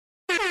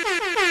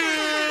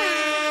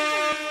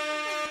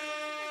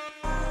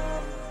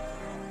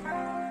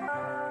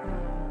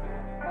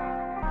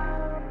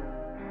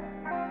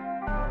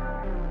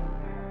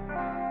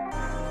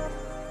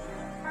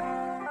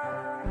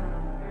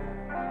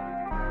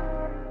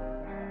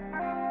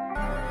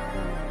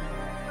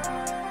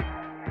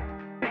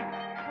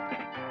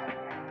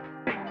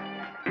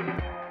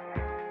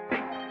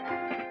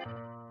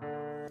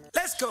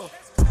Let's go.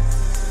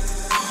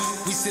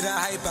 We see the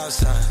hype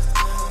outside,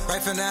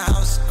 right from the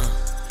house.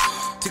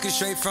 Took it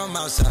straight from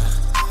outside,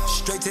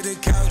 straight to the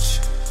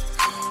couch.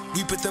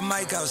 We put the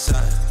mic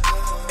outside,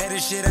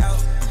 edit shit out.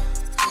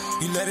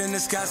 You letting the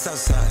scouts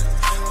outside.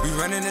 We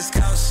running the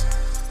scouts.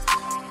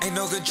 Ain't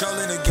no control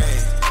in the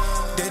game.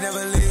 They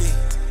never leave.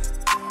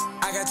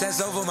 I got tats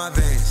over my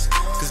veins,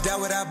 cause that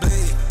what I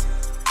bleed.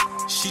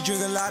 She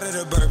drink a lot of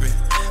the bourbon,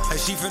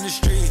 like she from the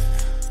street.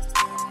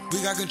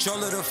 We got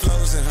control of the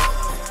flows in her.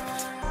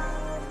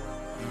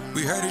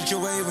 We heard that your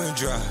wave went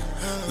dry.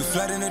 We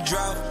flood in the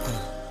drought.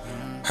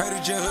 Heard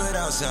that your hood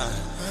outside.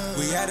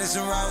 We added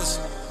some routes.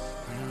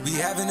 We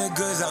having the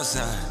goods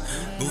outside.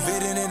 Move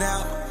it in and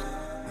out.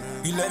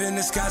 You letting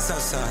the scouts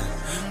outside.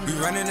 We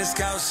running the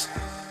scouts.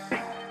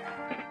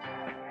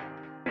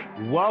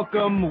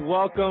 Welcome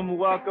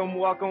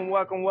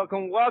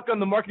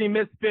to Marketing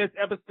Misfits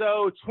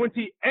episode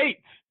 28.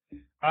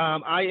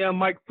 I am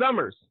Mike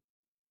Summers.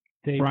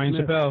 Brian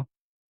Chappelle.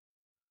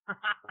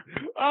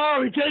 Oh,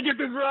 we can't get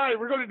this right.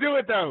 We're going to do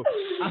it, though.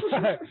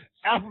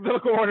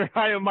 Alphabetical order,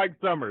 I am Mike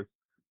Summers.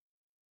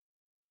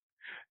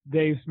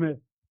 Dave Smith.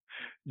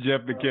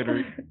 Jeff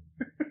McHenry.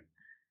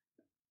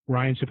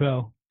 Ryan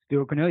Chappelle.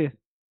 Stuart Cornelius.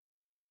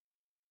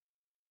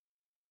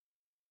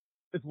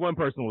 It's one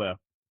person left.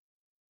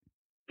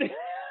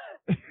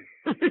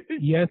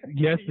 Yes,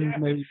 is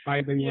maybe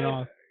five that went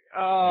off.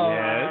 Oh,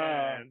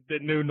 yes, the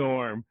new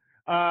norm.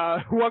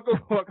 Welcome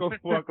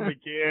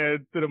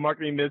again to the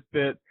Marketing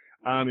Misfits.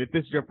 If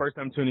this is your first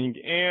time tuning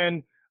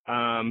in,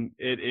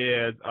 it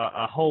is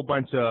a whole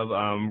bunch of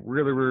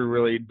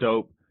really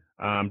dope,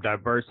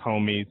 diverse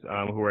homies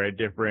who are at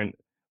different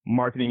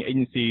marketing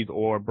agencies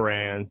or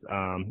brands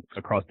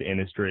across the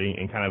industry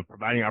and kind of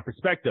providing our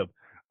perspective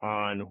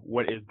on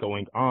what is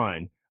going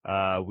on.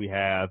 We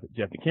have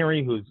Jeff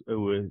McHenry,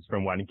 who is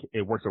from works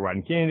at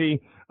Wieden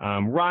Kennedy.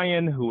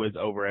 Ryan, who is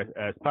over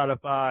at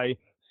Spotify.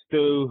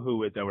 Stu,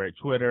 who is over at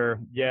Twitter.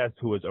 Yes,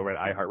 who is over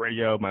at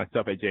iHeartRadio.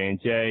 Myself at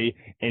J&J.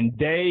 And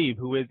Dave,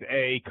 who is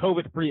a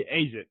COVID-free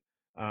agent.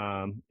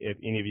 If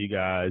any of you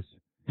guys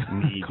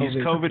need. He's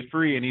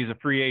COVID-free and he's a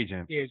free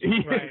agent.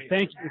 Right.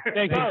 Thank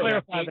you.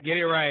 Clarify. Get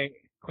it right.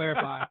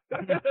 Clarify.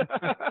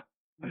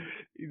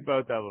 He's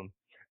both of them.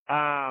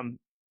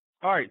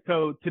 All right,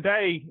 so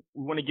today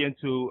we want to get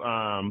into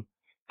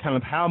kind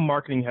of how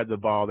marketing has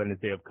evolved in the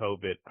day of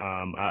COVID.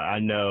 I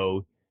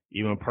know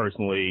even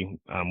personally,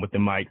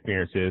 within my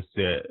experiences,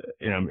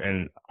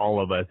 and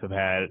all of us have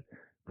had,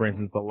 for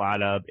instance, a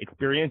lot of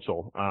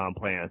experiential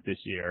plans this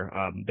year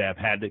that have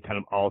had to kind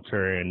of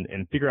alter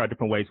and figure out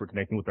different ways we're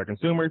connecting with our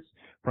consumers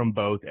from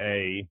both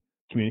a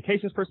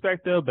communications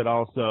perspective, but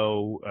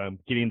also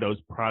getting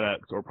those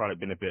products or product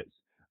benefits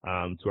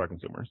to our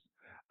consumers.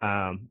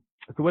 So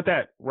with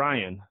that,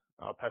 Ryan,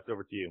 I'll pass it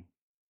over to you.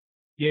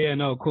 Yeah,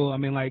 no, cool. I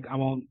mean, I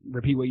won't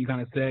repeat what you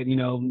kind of said,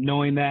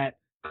 knowing that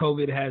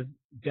COVID has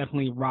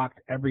definitely rocked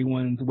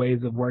everyone's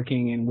ways of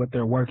working and what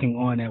they're working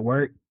on at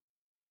work.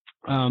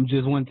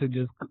 Just want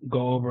to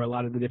go over a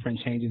lot of the different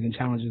changes and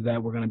challenges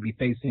that we're going to be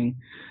facing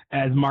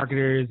as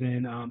marketers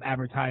and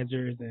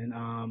advertisers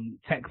and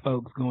tech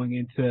folks going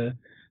into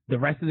the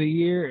rest of the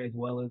year as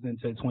well as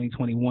into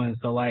 2021.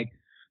 So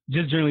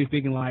just generally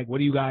speaking, what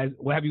have you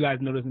guys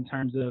noticed in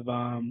terms of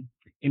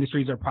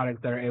industries or products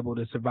that are able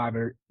to survive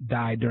or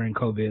die during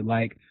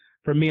COVID?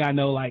 For me, I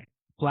know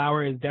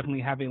flour is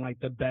definitely having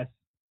the best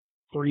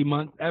 3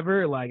 months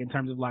ever, in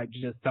terms of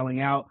just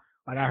selling out.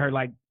 I heard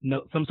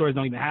no, some stores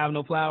don't even have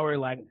no flour.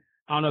 I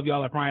don't know if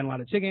y'all are frying a lot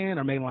of chicken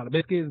or making a lot of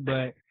biscuits,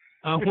 but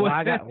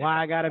why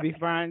I gotta be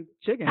frying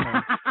chicken?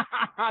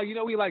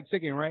 We like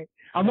chicken, right?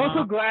 I'm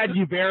also glad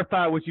you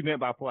verified what you meant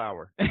by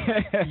flour.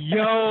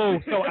 Yo,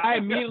 so I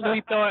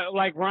immediately thought,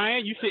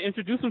 Ryan, you should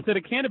introduce him to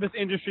the cannabis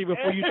industry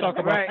before you talk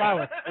about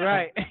flour.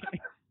 Right.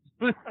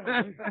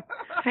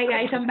 Hi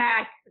guys, I'm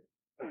back.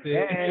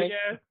 Hey.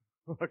 Yes.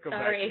 Welcome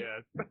Sorry.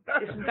 back. Yes.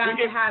 This is bound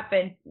to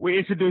happen. We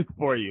introduced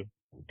for you.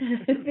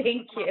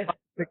 Thank you.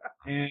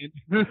 And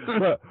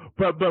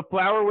but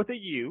flour with a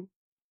U.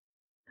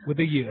 With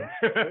a U.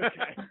 Okay.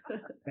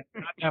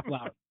 Not that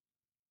flour.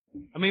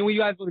 I mean, when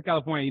you guys go to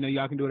California,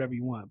 y'all can do whatever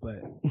you want,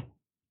 but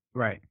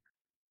right.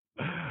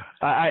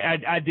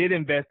 I did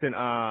invest in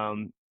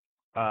I'm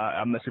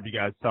not sure if you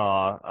guys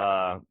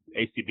saw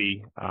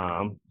ACB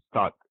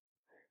stock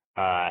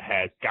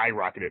has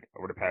skyrocketed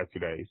over the past 2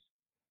 days.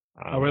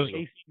 Oh really?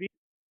 ACB?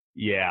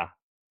 Yeah,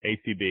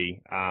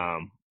 ACB.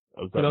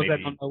 For those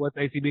that don't know what's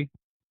ACB?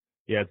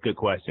 Yeah, it's a good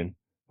question.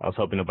 I was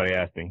hoping nobody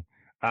asked me.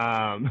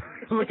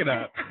 Look it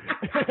up.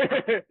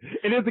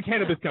 It is a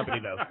cannabis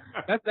company, though.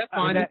 That's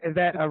fine. Is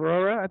that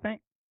Aurora? I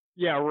think.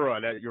 Yeah,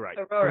 Aurora. You're right.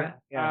 Aurora.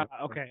 Yeah.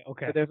 Okay.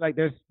 So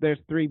there's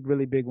three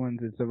really big ones.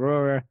 It's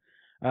Aurora.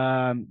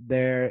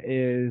 There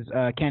is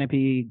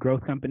Canopy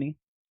Growth Company.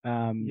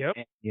 Yep.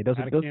 Yeah, those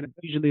are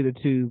usually the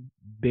two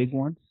big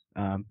ones.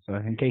 So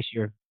in case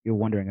you're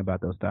wondering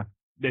about those stuff.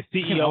 The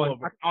CEO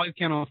of I always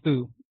count on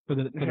Stu for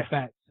the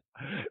facts.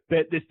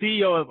 The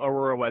CEO of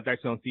Aurora was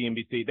actually on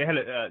CNBC. They had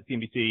a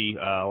CNBC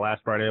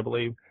last Friday, I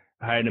believe.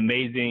 I had an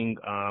amazing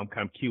kind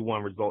of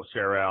Q1 results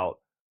share out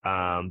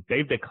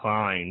they've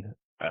declined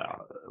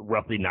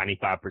roughly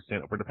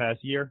 95% over the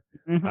past year.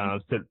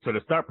 Mhm. So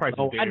the stock price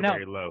is I know.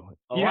 very low.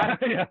 Oh,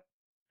 Yeah.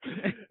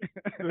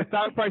 The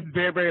stock price is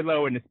very, very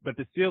low, but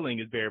the ceiling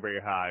is very, very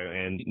high.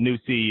 And new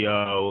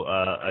CEO,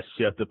 a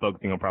shift to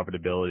focusing on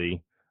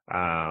profitability,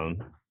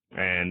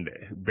 and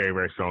very,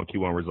 very strong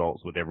Q1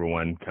 results with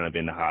everyone kind of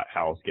in the hot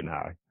house getting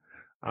high.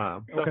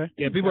 Okay.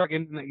 Yeah, people are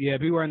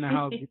in the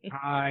house getting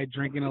high,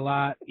 drinking a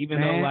lot,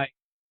 even though like,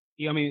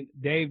 I mean,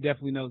 Dave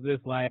definitely knows this.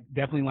 Like,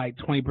 definitely like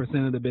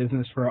 20% of the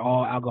business for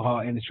all alcohol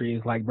industry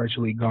is like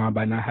virtually gone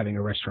by not having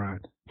a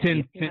restaurant.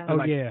 10, Yeah. Oh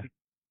like, yeah.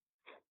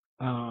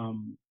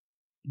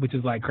 which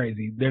is like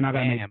crazy. They're not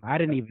gonna Damn, I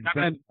didn't even not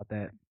think gonna- about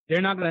that.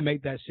 they're not gonna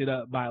make that shit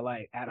up by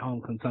like at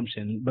home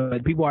consumption,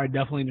 but people are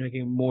definitely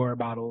drinking more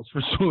bottles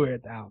for sure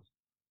at the house.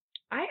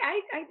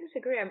 I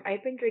disagree.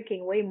 I've been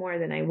drinking way more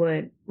than I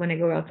would when I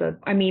go out to.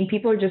 I mean,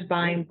 people are just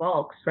buying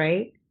bulks,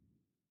 right?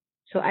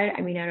 So I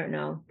mean, I don't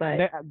know,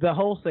 but The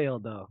wholesale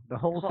though, the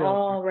wholesale.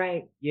 oh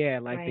right. Yeah,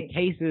 like Right. the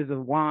cases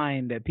of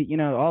wine that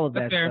all of that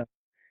That's fair. stuff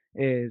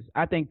is.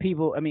 I think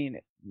people. I mean,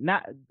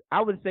 not.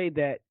 I would say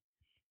that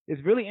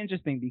it's really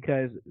interesting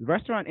because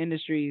restaurant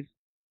industries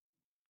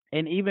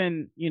and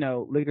even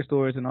liquor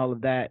stores and all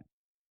of that,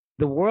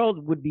 the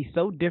world would be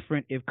so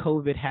different if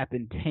COVID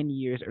happened 10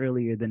 years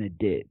earlier than it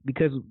did,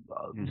 because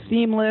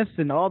Seamless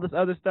and all this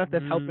other stuff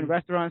that's helping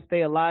restaurants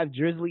stay alive,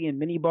 Drizzly and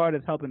Minibar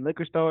that's helping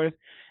liquor stores,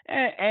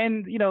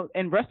 and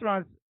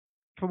restaurants,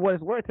 for what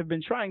it's worth, have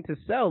been trying to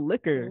sell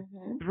liquor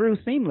through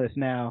Seamless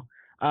now,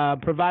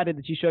 provided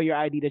that you show your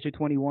ID that you're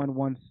 21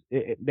 once.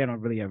 They don't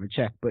really ever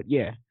check, but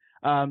yeah.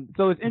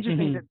 So it's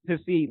interesting to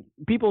see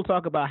people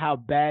talk about how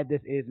bad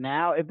this is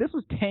now. If this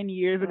was 10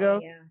 years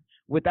ago,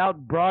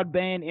 without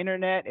broadband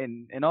internet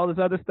and all this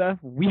other stuff,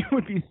 we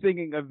would be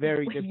singing a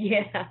very different.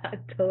 Yeah,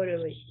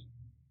 totally.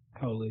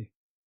 Totally.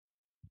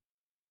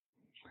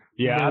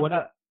 Yeah.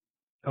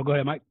 Oh, go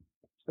ahead, Mike.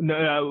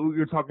 No, we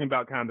were talking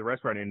about kind of the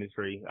restaurant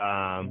industry.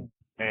 And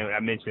I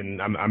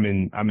mentioned I'm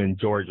in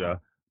Georgia,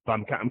 so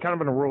I'm kind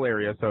of in a rural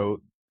area.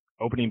 So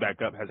opening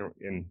back up hasn't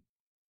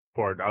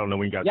I don't know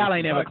when you guys. Y'all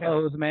ain't never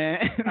closed, man.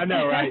 I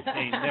know, right?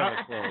 Ain't never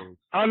closed.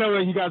 I don't know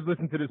when you guys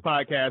listen to this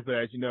podcast, but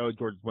as you know,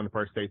 Georgia's one of the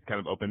first states to kind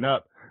of open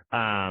up.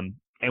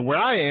 And where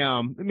I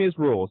am, I mean, it's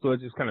rural, so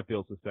it just kind of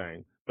feels the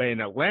same. But in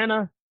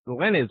Atlanta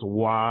is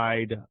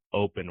wide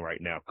open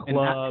right now. And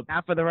Clubs.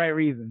 not for the right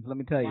reasons, let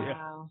me tell you.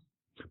 Wow.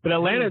 But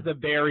Atlanta is a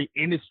very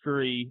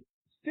industry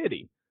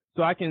city.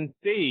 So I can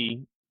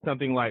see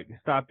something like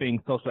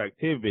stopping social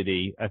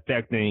activity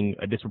affecting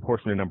a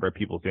disproportionate number of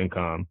people's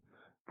income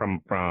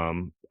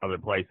from other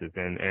places.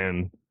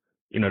 And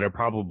they're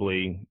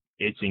probably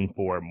itching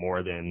for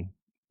more than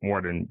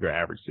your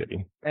average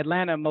city.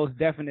 Atlanta most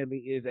definitely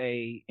is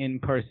a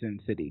in-person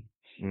city.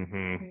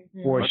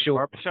 Mm-hmm. For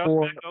sure.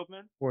 Barbershops back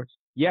open?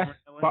 Yes.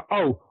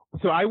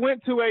 So I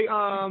went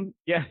to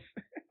Yes.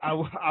 I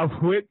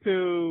went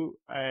to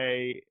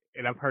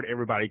and I've heard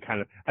everybody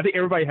I think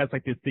everybody has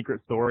like this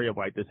secret story of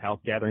like this house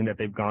gathering that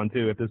they've gone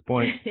to at this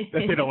point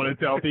that they don't want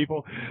to tell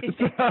people.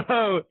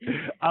 So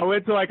I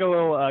went to like a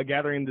little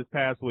gathering this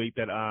past week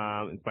that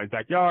it's my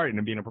backyard and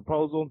there being a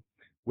proposal.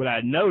 What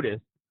I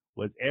noticed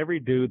was every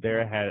dude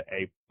there had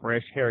a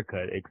fresh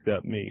haircut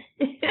except me.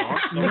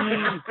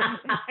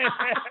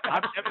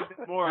 I've never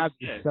been more I'd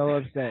be upset. so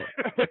upset.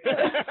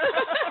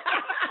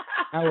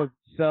 I was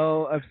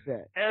so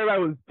upset.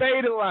 Everybody was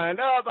faded, lined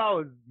up. I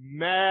was I'm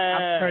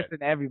mad.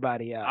 cursing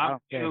everybody out. I I'm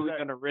don't care. really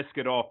gonna risk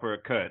it all for a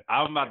cut.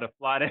 I'm about to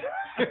fly there.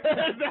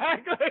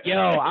 Exactly. Yo,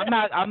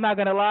 I'm not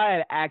gonna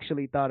lie. I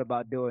actually thought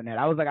about doing that.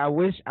 I was like, I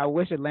wish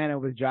Atlanta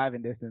was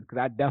driving distance, because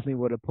I definitely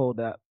would have pulled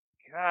up.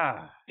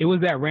 God. It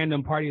was that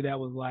random party that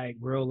was like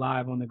real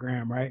live on the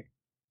gram, right?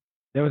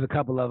 There was a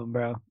couple of them,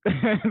 bro.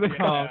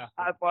 Yeah.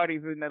 Hot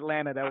parties in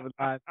Atlanta that was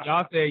live.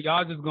 Y'all said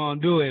y'all just gonna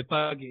do it.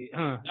 Fuck it,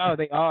 huh? No,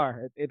 they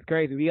are. It's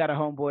crazy. We got a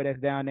homeboy that's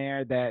down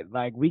there that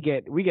like we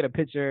get a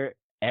picture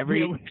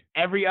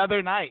every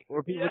other night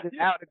where people just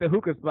out at the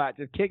hookah spot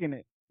just kicking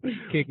it.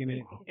 Kicking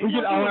it. We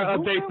get all our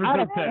updates I for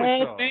don't the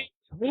know, man.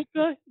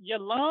 Hookah, your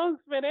lungs,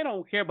 man, they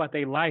don't care about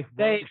their life,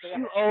 bro. They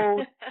you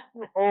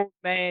old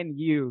man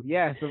you.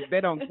 Yeah, so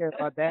they don't care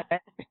about that.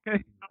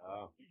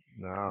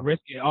 No.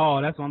 Risk it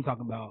all. That's what I'm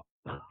talking about.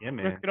 Yeah,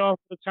 man. Risk it all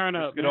for the turn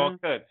up, Risk it all man.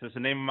 cuts. That's the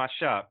name of my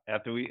shop.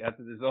 After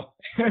this all.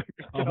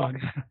 Oh my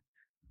god.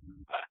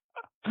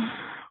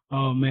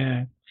 Oh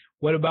man.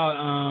 What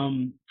about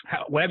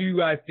what have you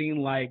guys seen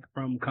like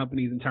from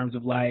companies in terms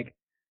of like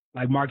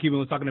Mark Cuban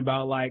was talking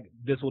about, like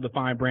this will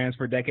define brands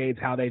for decades,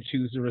 how they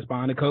choose to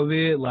respond to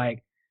COVID.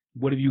 Like,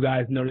 what have you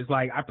guys noticed?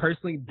 Like, I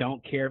personally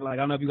don't care. Like, I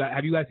don't know if you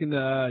guys seen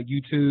the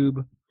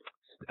YouTube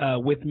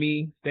With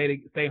Me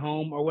Stay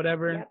Home or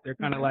whatever? Yep. They're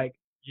kind of like,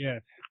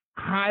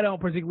 I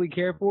don't particularly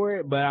care for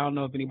it, but I don't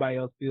know if anybody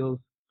else feels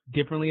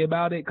differently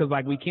about it, because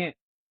like we can't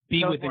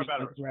be with anyone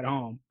else at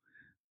home.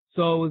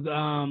 So it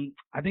was,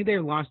 I think they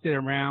launched it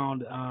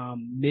around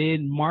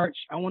mid-March,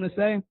 I want to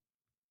say.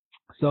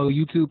 So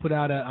YouTube put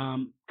out a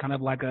kind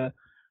of like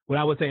what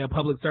I would say a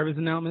public service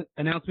announcement,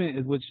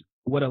 is which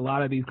what a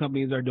lot of these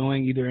companies are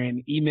doing, either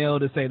in email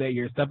to say that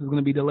your stuff is going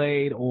to be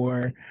delayed,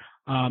 or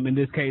in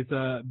this case,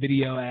 a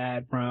video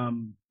ad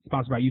from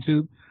sponsored by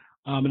YouTube.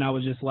 And I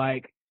was just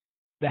like,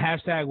 the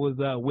hashtag was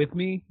with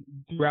me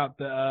throughout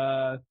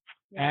the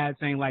ad,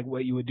 saying like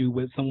what you would do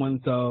with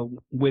someone. So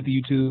with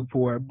YouTube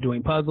for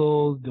doing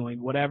puzzles,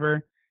 doing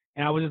whatever.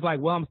 And I was just like,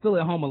 well, I'm still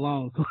at home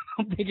alone, so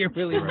I don't think it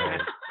really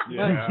matters.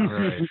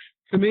 Yeah.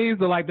 To me,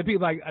 so like the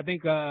people, like I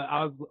think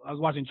I was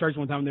watching church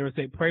one time, and they would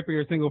say, pray for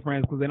your single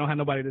friends because they don't have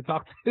nobody to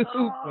talk to.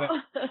 But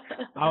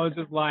I was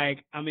just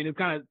like, I mean, it's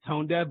kind of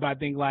tone deaf, but I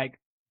think like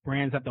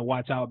brands have to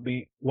watch out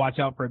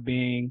for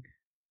doing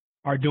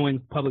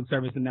public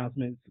service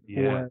announcements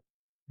for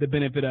the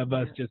benefit of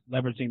us just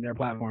leveraging their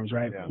platforms,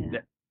 right?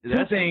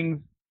 Yeah. Two things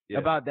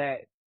about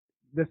that.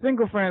 The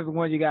single friends are the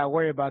one you got to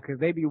worry about because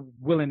they be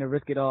willing to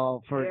risk it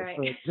all for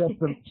just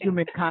some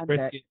human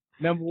contact.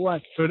 Number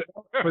one.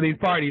 For these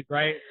parties,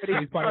 right? For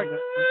these parties.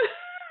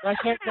 That's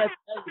everything.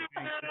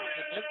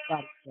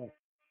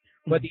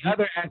 But the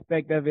other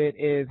aspect of it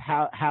is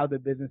how the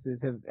businesses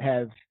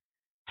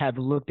have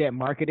looked at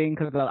marketing,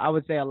 because I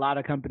would say a lot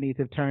of companies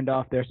have turned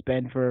off their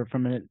spend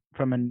from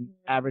an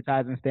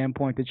advertising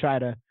standpoint to try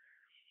to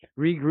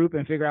regroup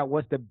and figure out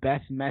what's the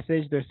best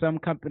message. There's some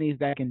companies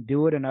that can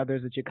do it and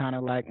others that you're kind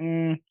of like,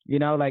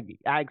 like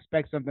I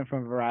expect something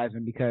from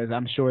Verizon because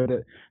I'm sure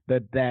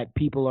that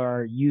people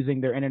are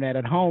using their internet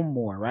at home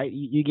more, right?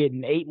 You're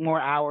getting 8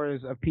 more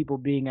hours of people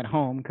being at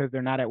home because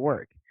they're not at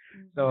work.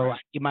 So I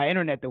get my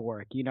internet to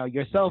work,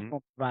 your cell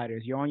phone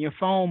providers, you're on your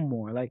phone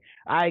more. Like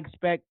I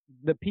expect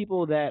the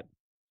people that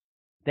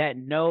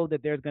know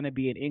that there's going to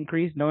be an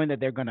increase, knowing that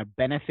they're going to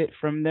benefit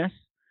from this,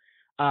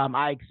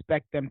 I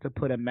expect them to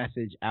put a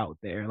message out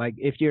there. Like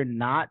if you're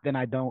not, then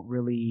I don't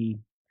really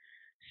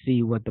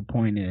see what the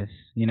point is,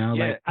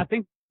 like I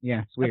think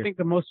it's weird. I think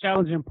the most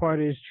challenging part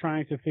is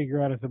trying to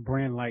figure out as a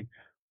brand, like,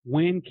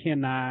 when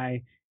can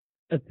I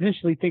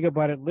essentially think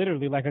about it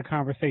literally like a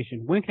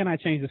conversation? When can I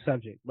change the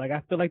subject? Like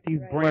I feel like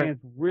these brands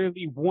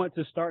really want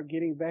to start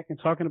getting back and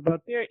talking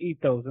about their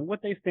ethos and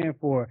what they stand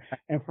for.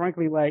 And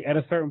frankly, like at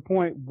a certain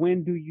point,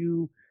 when do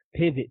you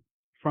pivot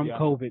from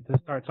COVID to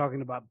start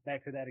talking about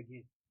back to that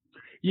again?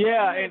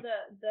 Yeah, and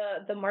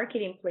the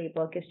marketing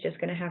playbook is just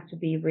going to have to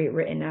be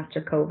rewritten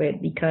after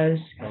COVID because,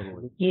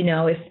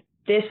 if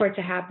this were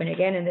to happen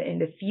again in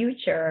the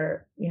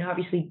future,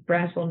 obviously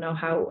brands will know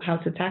how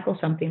to tackle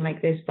something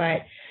like this.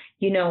 But,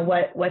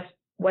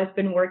 what's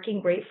been working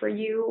great for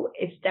you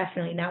is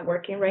definitely not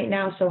working right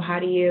now. So how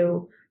do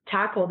you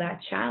tackle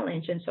that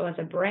challenge? And so as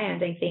a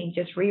brand, I think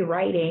just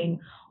rewriting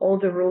all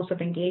the rules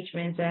of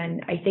engagement,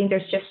 and I think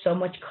there's just so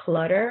much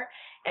clutter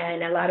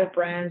and a lot of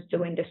brands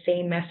doing the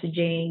same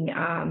messaging.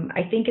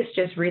 I think it's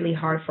just really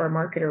hard for a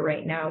marketer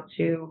right now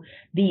to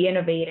be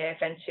innovative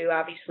and to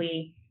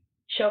obviously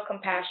show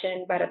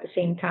compassion, but at the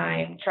same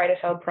time, try to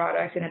sell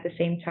products and at the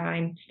same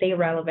time, stay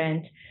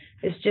relevant.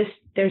 There's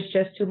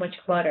just too much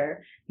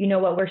clutter.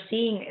 What we're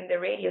seeing in the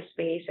radio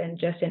space and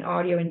just in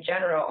audio in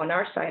general on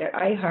our side at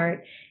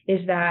iHeart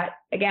is that,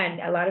 again,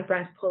 a lot of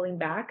brands pulling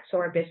back. So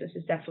our business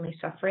is definitely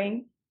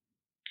suffering.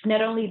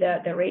 Not only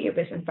the radio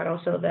business, but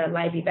also the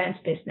live events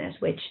business,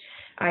 which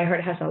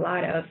iHeart has a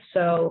lot of.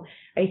 So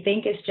I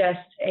think it's just,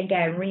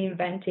 again,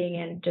 reinventing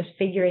and just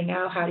figuring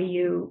out how do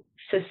you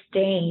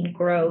sustain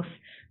growth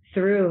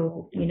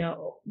through,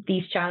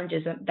 these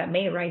challenges that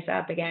may rise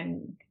up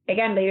again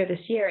later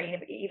this year,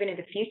 even in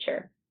the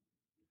future.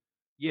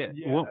 Yeah.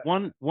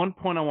 One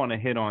point I want to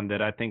hit on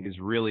that I think is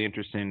really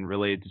interesting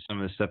related to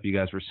some of the stuff you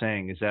guys were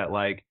saying is that,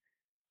 like,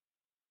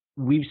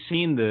 we've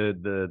seen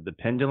the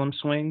pendulum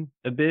swing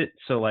a bit.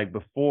 So like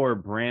before,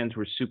 brands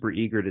were super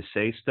eager to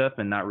say stuff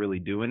and not really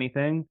do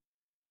anything.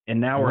 And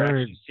now we're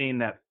actually seeing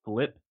that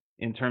flip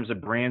in terms of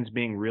brands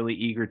being really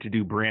eager to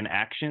do brand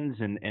actions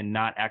and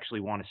not actually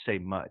want to say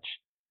much.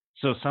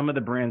 So some of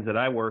the brands that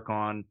I work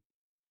on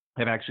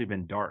have actually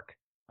been dark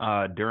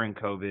during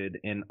COVID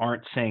and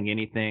aren't saying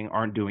anything,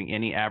 aren't doing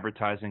any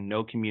advertising,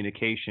 no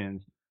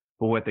communications.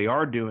 But what they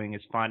are doing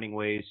is finding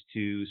ways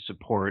to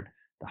support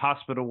the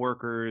hospital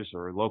workers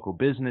or local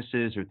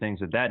businesses or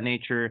things of that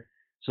nature.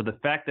 So the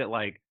fact that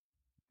like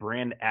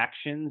brand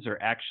actions are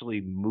actually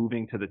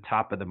moving to the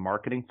top of the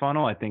marketing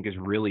funnel, I think is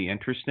really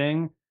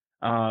interesting.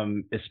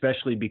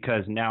 Especially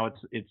because now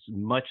it's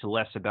much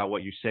less about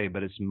what you say,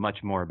 but it's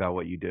much more about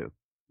what you do.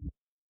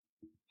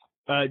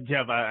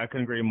 Jeff, I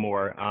couldn't agree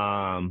more.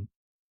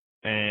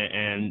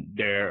 And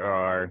there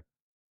are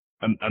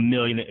a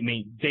million. I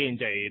mean,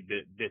 J&J.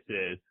 This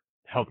is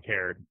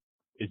healthcare.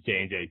 Is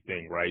J&J's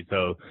thing, right?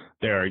 So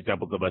there are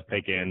examples of us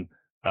taking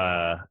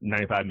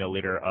 95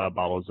 milliliter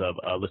bottles of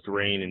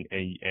Listerine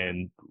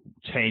and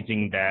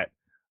changing that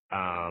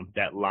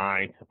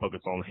line to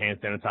focus on hand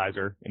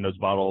sanitizer in those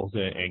bottles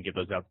and get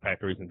those out to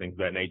factories and things of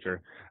that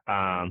nature.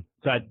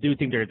 So I do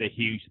think there's a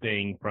huge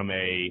thing from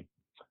a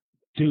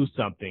do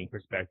something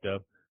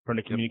perspective. From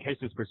the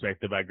communications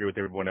perspective, I agree with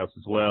everyone else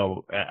as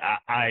well.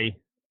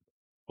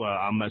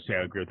 I'm not sure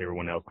I agree with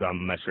everyone else.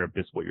 I'm not sure if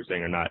this is what you're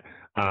saying or not.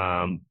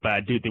 But I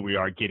do think we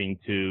are getting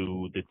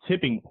to the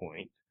tipping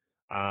point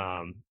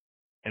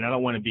and I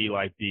don't want to be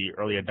like the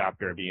early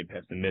adopter of being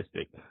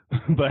pessimistic,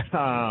 but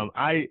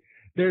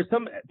there's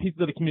some pieces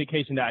of the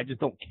communication that I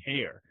just don't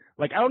care.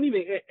 Like I don't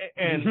even,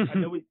 and I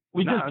know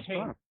we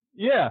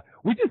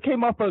just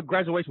came off of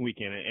graduation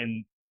weekend,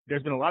 and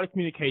there's been a lot of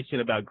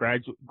communication about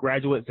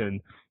graduates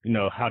and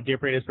how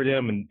different it is for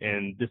them,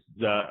 and this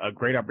is a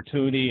great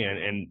opportunity,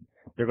 and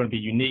they're going to be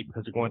unique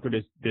because they're going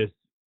through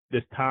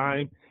this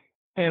time,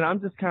 and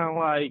I'm just kind of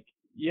like,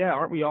 yeah,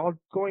 aren't we all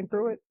going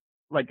through it?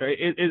 Like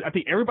I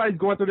think everybody's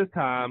going through this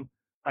time.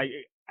 Like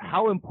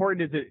how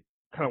important is it?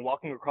 Kind of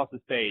walking across the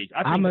stage.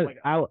 I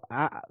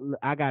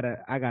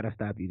gotta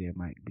stop you there,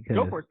 Mike, because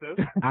go for it,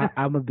 sis.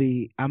 I'm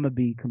gonna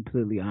be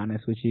completely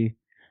honest with you.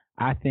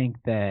 I think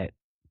that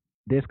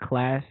this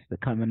class, the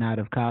coming out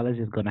of college,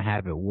 is gonna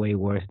have it way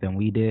worse than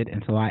we did,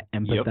 and so I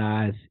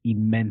empathize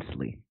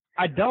immensely.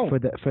 I don't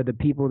for the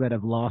people that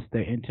have lost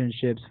their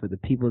internships, for the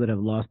people that have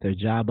lost their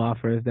job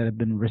offers that have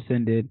been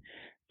rescinded.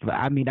 But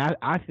I mean,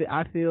 I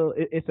feel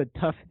it's a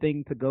tough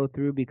thing to go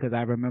through because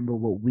I remember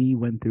what we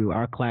went through,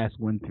 our class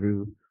went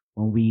through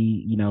when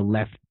we,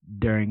 left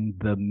during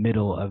the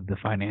middle of the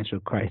financial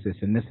crisis,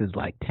 and this is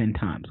like 10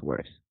 times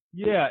worse.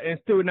 Yeah, and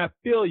Stu, and I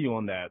feel you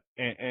on that.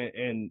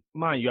 And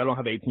mind you, I don't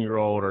have an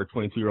 18-year-old or a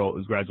 22-year-old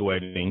who's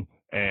graduating,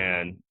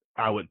 and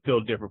I would feel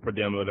different for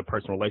them with a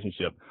personal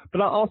relationship.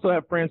 But I also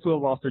have friends who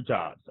have lost their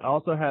jobs. I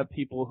also have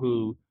people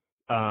who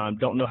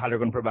don't know how they're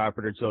going to provide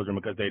for their children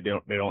because they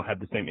don't have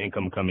the same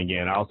income coming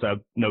in. I also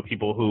know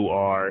people who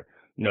are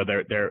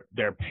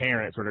their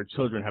parents or their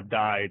children have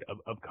died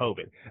of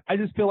COVID. I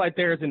just feel like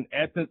there's an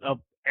essence of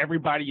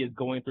everybody is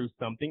going through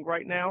something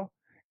right now.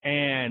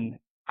 And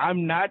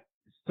I'm not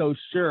so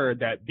sure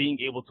that being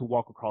able to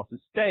walk across the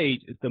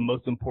stage is the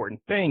most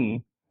important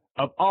thing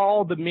of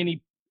all the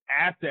many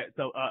assets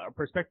of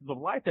perspectives of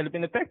life that have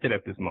been affected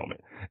at this moment.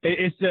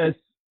 It's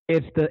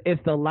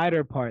the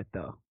lighter part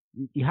though.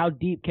 How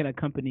deep can a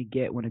company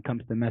get when it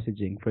comes to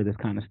messaging for this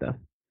kind of stuff?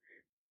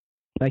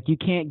 Like you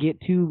can't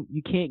get too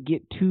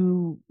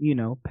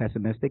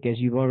pessimistic, as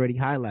you've already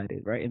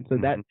highlighted, right? And so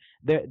that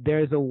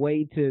there's a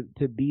way to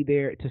be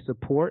there to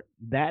support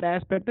that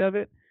aspect of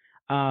it.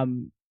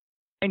 And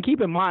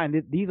keep in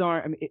mind these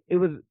aren't. I mean, it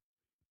was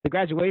the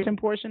graduation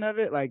portion of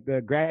it, like the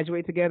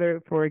graduate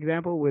together, for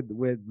example, with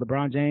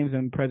LeBron James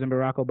and President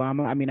Barack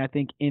Obama. I mean, I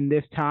think in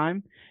this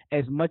time,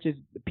 as much as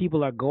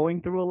people are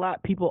going through a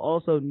lot, people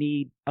also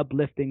need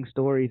uplifting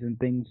stories and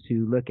things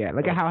to look at.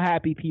 Look at how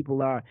happy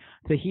people are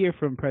to hear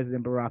from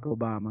President Barack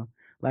Obama.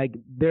 Like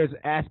there's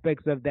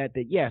aspects of that,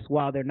 yes,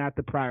 while they're not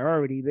the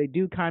priority, they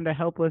do kind of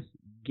help us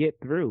get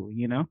through,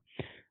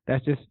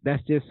 That's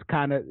just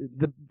kind of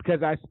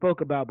because I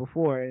spoke about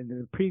before in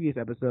the previous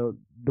episode,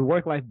 the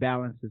work-life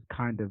balance is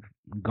kind of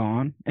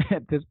gone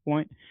at this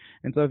point.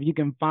 And so if you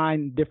can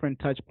find different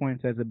touch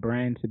points as a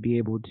brand to be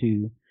able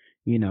to,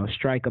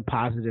 strike a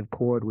positive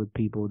chord with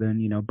people,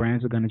 then,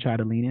 brands are going to try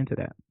to lean into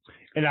that.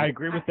 And I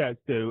agree with that,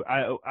 Stu.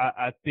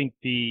 I think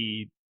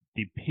the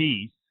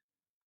piece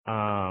that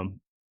I want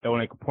to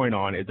make a point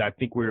on is I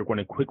think we're going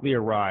to quickly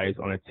arise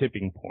on a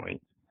tipping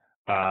point.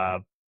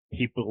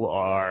 People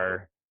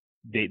are...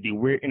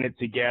 we're in it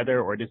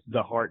together, or this is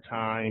a hard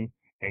time,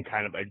 and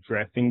kind of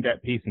addressing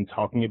that piece and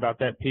talking about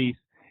that piece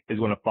is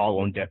going to fall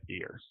on deaf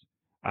ears.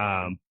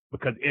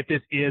 Because if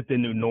this is the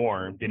new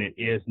norm, then it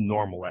is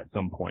normal at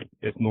some point.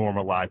 It's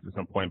normalized at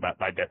some point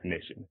by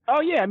definition. Oh,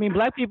 yeah. I mean,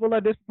 Black people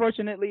are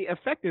disproportionately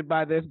affected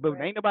by this, but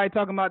ain't nobody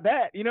talking about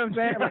that. You know what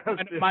I'm saying?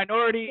 Like,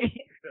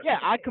 minority. Yeah,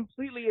 I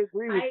completely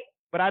agree with you,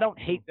 but I don't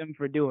hate them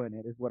for doing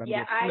it is what I'm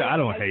saying. I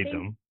don't hate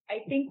them. I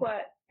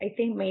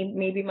think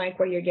maybe, Mike,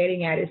 what you're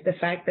getting at is the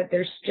fact that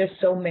there's just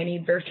so many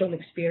virtual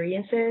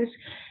experiences.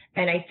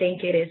 And I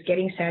think it is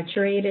getting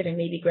saturated, and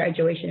maybe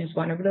graduation is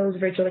one of those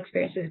virtual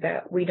experiences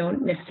that we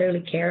don't necessarily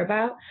care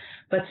about.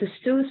 But to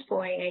Stu's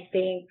point, I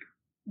think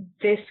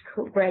this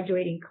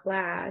graduating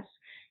class,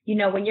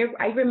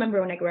 I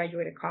remember when I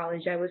graduated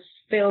college, I was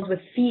filled with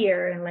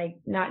fear and like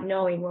not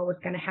knowing what was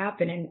going to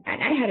happen. And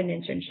I had an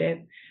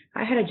internship,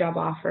 I had a job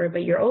offer,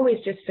 but you're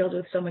always just filled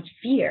with so much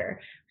fear.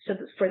 So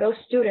for those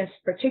students,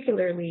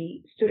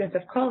 particularly students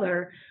of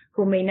color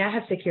who may not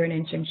have secured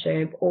an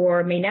internship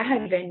or may not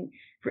have even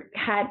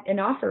had an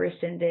offer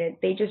rescinded,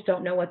 they just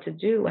don't know what to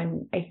do.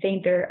 And I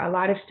think a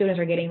lot of students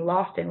are getting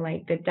lost in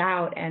like the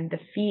doubt and the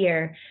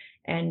fear,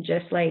 and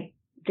just like,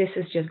 this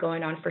is just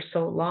going on for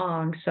so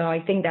long. So I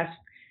think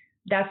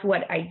that's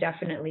what I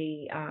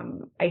definitely,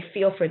 I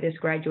feel for this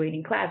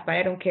graduating class, but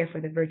I don't care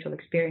for the virtual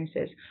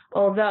experiences.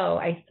 Although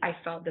I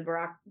felt the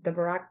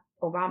Barack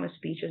Obama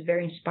speech was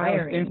very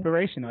inspiring.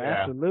 Inspirational,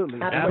 yeah. Absolutely.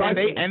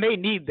 And they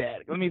need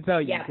that. Let me tell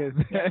you, because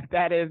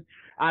that is,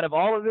 out of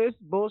all of this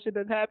bullshit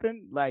that's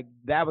happened, like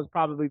that was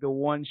probably the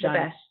one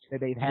shine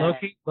that they've had.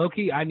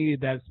 Low-key, I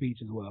needed that speech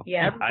as well.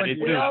 Yeah,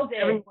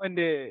 Everyone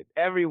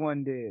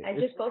did. I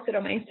just posted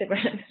on my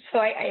Instagram, so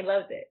I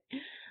loved it.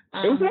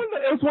 It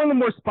was one of the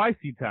more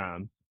spicy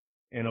times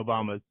in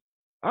Obama's.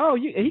 Oh,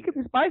 he could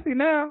be spicy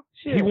now.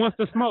 Shit. He wants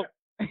to smoke.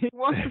 He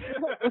wants to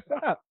smoke. What's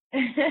up?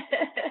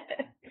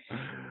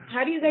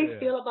 How do you guys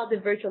feel about the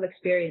virtual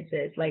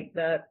experiences? Like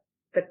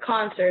the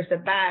concerts, the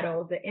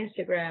battles, the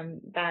Instagram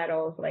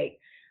battles. Like,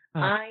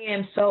 I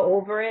am so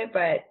over it,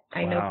 but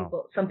I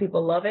know some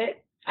people love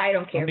it. I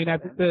don't care. I mean, I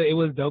think it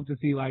was dope to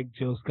see like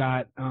Jill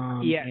Scott.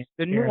 The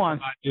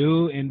nuance.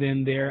 And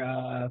then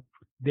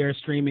their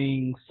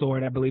streaming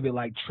soared. I believe it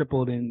like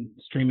tripled in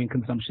streaming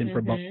consumption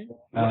for both.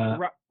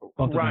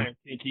 Ryan,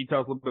 can you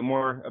tell us a little bit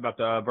more about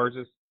the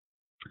Versus?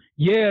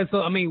 Yeah,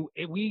 so I mean,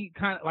 we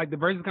kind of like the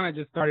Versus kind of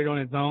just started on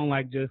its own,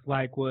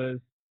 like was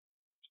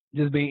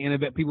just being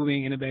innovative, people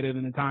being innovative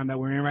in the time that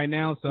we're in right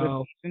now.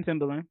 So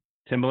Timbaland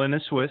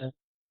and Swiss.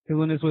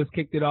 Timbaland and Swiss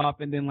kicked it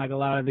off, and then like a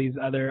lot of these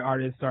other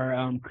artists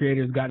or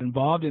creators got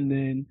involved, and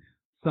then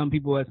some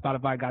people at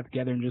Spotify got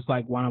together and just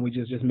like, why don't we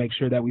just make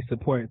sure that we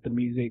support the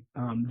music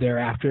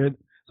thereafter?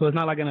 So it's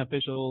not like an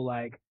official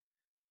like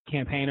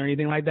campaign or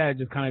anything like that. It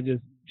just kind of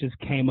just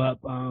came up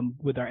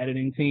with our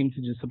editing team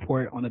to just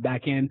support on the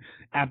back end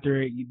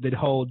after the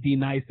whole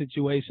D-Nice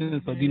situation.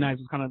 And so D-Nice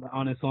was kind of the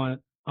onus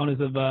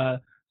of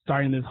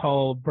starting this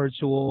whole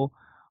virtual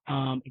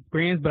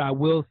experience. But I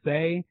will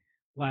say,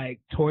 like,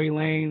 Tory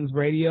Lanez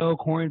radio,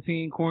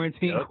 quarantine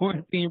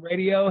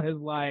radio has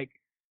like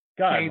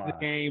changed the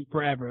game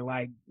forever.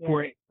 Like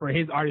for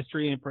his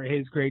artistry and for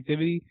his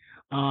creativity.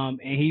 And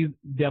he's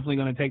definitely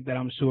gonna take that,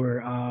 I'm sure,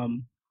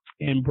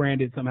 and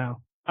brand it somehow.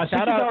 I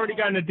think he's already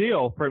gotten a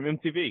deal from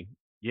MTV.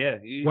 Yeah.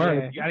 Got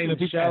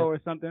a show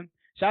or something.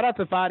 Shout out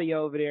to Fadia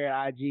over there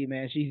at IG,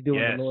 man. She's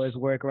doing the Lord's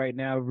work right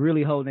now,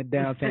 really holding it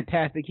down.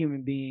 Fantastic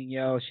human being,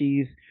 yo.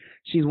 She's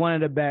one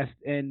of the best,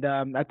 and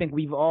I think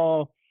we've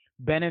all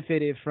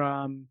benefited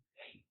from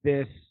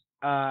this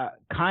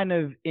kind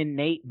of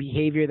innate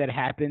behavior that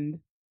happened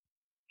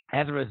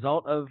as a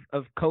result of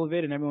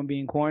COVID and everyone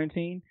being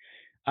quarantined,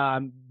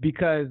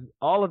 because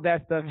all of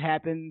that stuff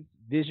happens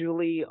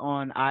visually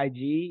on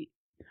IG.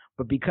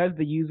 But because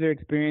the user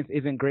experience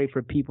isn't great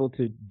for people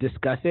to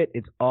discuss it,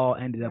 it's all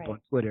ended up on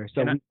Twitter.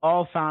 So we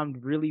all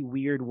found really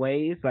weird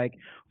ways. Like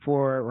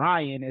for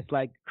Ryan, it's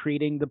like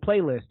creating the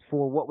playlist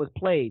for what was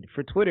played.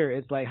 For Twitter,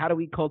 it's like, how do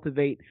we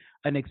cultivate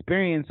an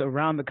experience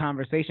around the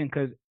conversation?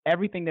 Because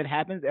everything that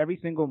happens, every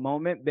single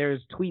moment,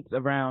 there's tweets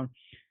around.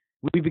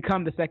 We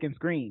become the second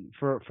screen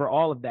for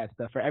all of that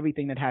stuff, for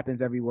everything that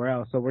happens everywhere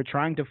else. So we're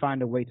trying to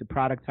find a way to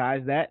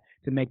productize that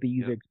to make the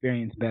user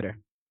experience better.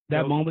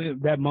 That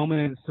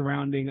moment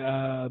surrounding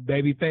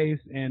Babyface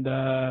and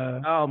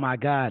oh my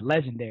God,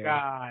 legendary.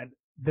 God,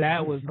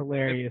 that was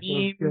hilarious.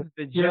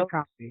 The jokes,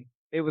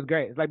 it was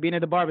great. It's like being at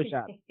the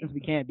barbershop since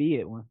we can't be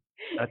at one.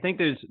 I think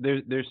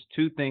there's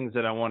two things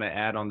that I want to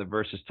add on the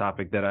Versus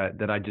topic that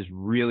I just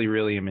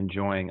really am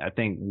enjoying. I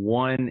think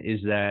one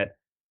is that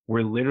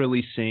we're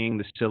literally seeing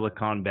the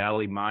Silicon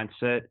Valley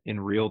mindset in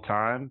real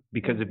time,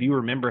 because if you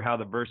remember how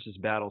the Versus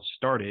battle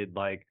started,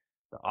 like,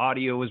 the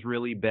audio was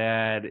really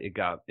bad. It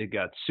got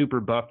super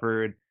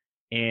buffered.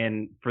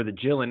 And for the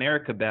Jill and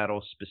Erica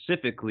battle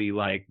specifically,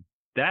 like,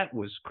 that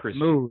was crisp.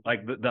 Smooth.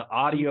 Like the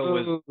audio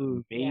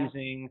was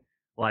amazing. Yeah.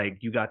 Like,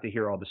 you got to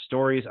hear all the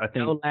stories. I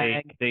think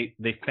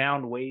they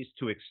found ways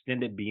to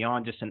extend it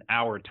beyond just an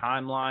hour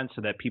timeline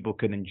so that people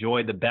could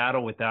enjoy the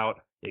battle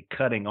without it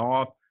cutting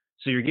off.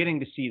 So you're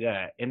getting to see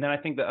that. And then I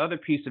think the other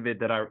piece of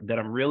it that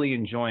I'm really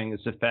enjoying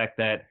is the fact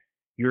that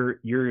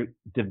you're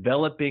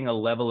developing a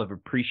level of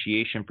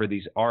appreciation for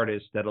these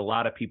artists that a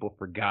lot of people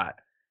forgot.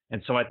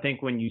 And so I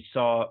think when you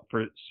saw,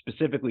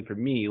 specifically for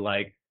me,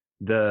 like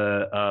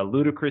the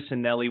Ludacris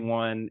and Nelly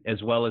one,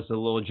 as well as the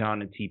Lil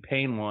Jon and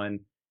T-Pain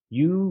one,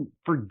 you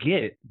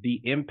forget the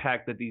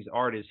impact that these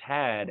artists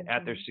had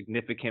at their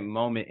significant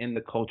moment in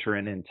the culture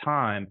and in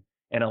time.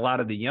 And a lot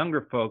of the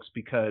younger folks,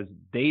 because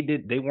they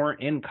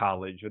weren't in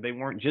college or they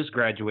weren't just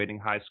graduating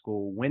high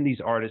school when these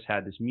artists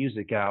had this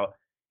music out.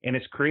 And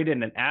it's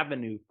created an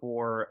avenue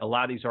for a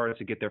lot of these artists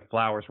to get their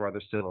flowers while they're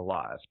still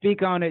alive.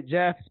 Speak on it,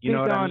 Jeff. Speak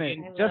on it.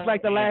 Just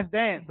like The Last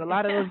Dance. A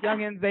lot of those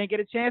youngins ain't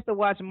get a chance to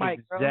watch Mike.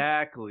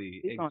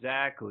 Exactly.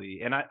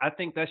 And I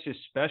think that's just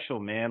special,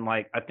 man.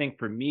 Like, I think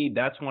for me,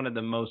 that's one of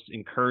the most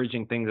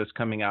encouraging things that's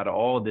coming out of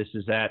all of this,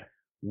 is that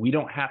we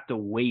don't have to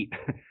wait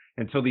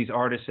until these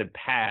artists have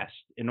passed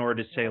in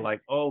order to say,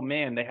 like, oh,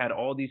 man, they had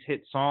all these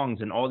hit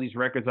songs and all these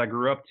records I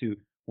grew up to.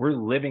 We're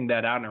living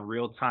that out in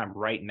real time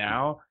right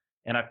now.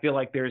 And I feel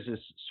like there's this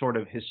sort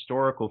of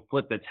historical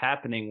flip that's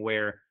happening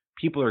where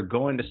people are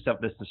going to stuff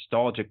that's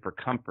nostalgic for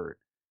comfort.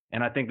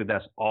 And I think that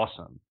that's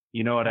awesome.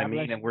 You know what I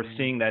mean? And we're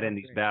seeing that in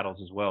these battles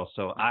as well.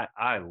 So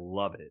I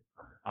love it,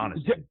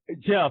 honestly.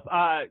 Jeff,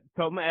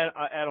 so I'm gonna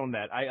add on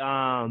that.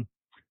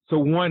 So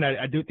one,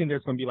 I do think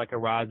there's going to be like a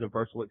rise of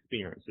virtual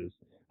experiences,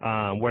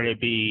 whether it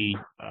be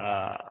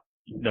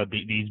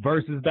these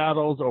Versus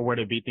battles, or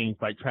whether it be things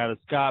like Travis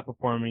Scott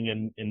performing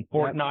in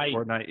Fortnite.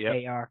 Fortnite,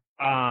 yeah. AR.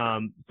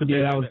 So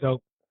that was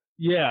dope.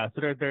 Yeah, so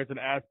there's an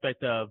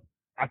aspect of,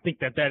 I think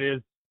that is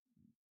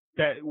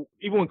that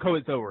even when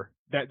COVID's over,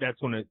 that's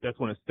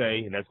gonna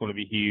stay, and that's gonna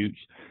be huge.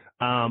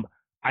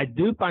 I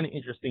do find it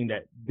interesting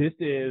that this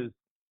is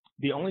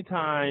the only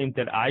time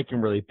that I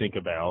can really think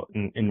about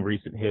in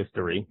recent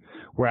history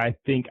where I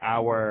think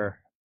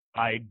our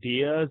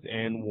ideas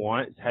and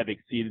wants have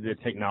exceeded the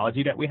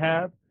technology that we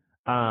have.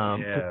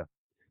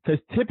 Because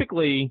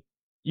typically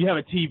you have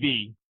a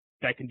TV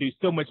that can do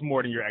so much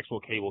more than your actual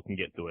cable can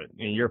get to it,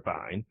 and you're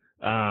fine.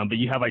 But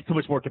you have like so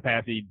much more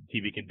capacity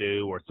TV can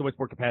do, or so much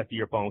more capacity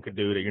your phone can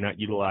do that you're not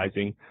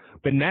utilizing.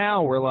 But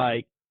now we're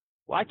like,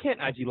 why can't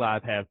IG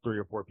Live have 3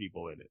 or 4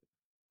 people in it?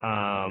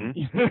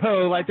 You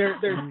know, like they're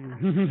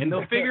and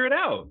they'll figure it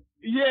out.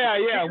 Yeah,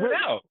 Figure it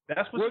out.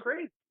 That's what's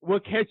crazy. We'll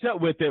catch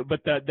up with it,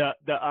 but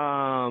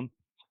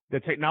the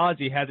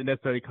technology hasn't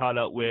necessarily caught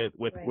up with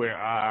where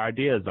our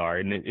ideas are,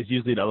 and it's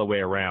usually the other way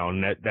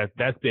around.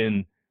 That's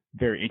been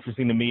very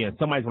interesting to me, and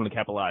somebody's going to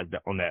capitalize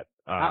on that.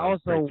 I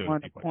also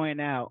want to point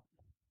out,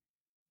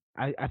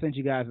 I sent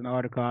you guys an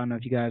article. I don't know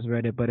if you guys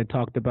read it, but it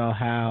talked about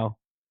how,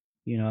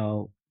 you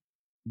know,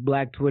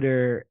 Black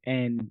Twitter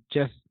and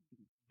just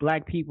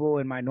Black people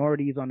and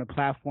minorities on the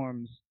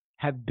platforms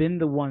have been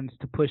the ones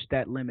to push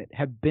that limit,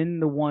 have been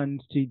the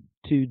ones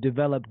to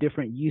develop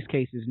different use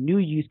cases, new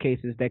use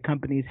cases that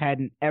companies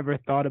hadn't ever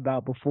thought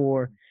about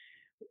before,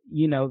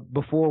 you know,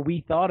 before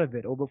we thought of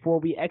it or before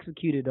we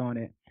executed on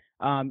it.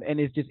 And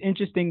it's just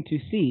interesting to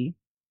see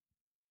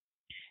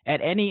at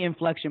any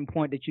inflection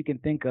point that you can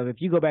think of.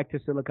 If you go back to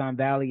Silicon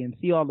Valley and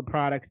see all the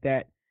products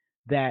that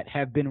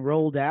have been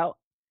rolled out,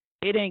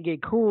 it ain't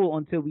get cool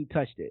until we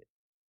touched it.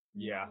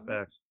 Yeah,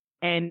 that's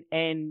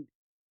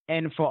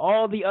and for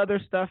all the other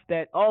stuff,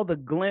 that all the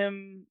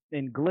glim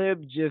and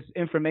glib just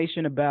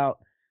information about,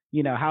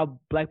 you know, how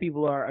Black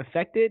people are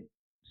affected,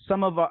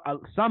 some of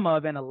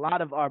and a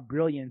lot of our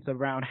brilliance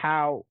around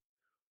how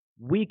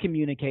we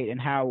communicate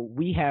and how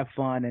we have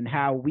fun and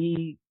how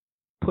we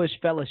push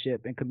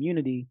fellowship and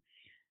community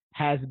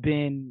has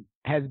been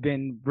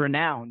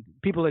renowned.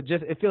 People are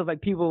just, it feels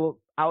like people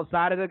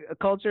outside of the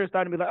culture are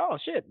starting to be like, oh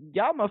shit,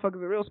 y'all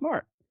motherfuckers are real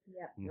smart.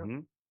 Yeah. Mm-hmm.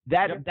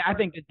 I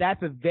think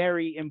that's a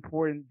very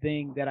important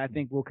thing that I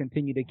think will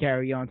continue to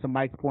carry on. To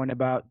Mike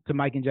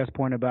and Jeff's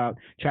point about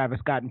Travis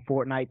Scott and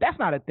Fortnite, that's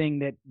not a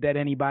thing that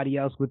anybody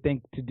else would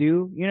think to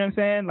do. You know what I'm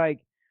saying? Like,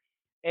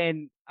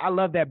 and I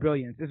love that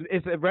brilliance.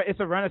 It's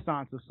a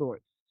renaissance of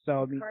sorts.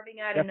 So I mean,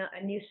 carving out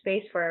a new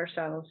space for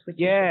ourselves, which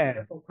is yeah, the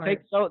beautiful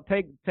part.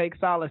 take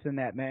solace in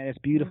that, man. It's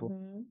beautiful.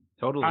 Mm-hmm.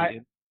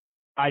 Totally.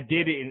 I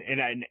did it,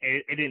 and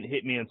it didn't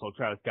hit me until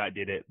Travis Scott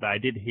did it, but I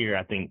did hear,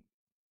 I think,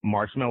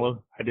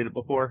 Marshmello. I did it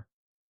before.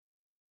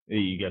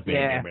 You guys may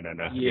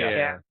know.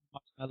 Yeah.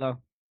 Marshmello.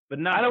 But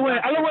not, I don't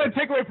want to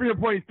take away from your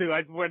points too.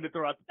 I just wanted to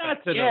throw out the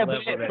not to the level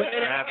that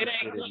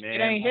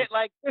it ain't hit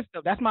like this though.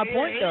 That's my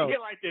point though. It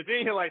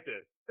ain't hit like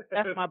this.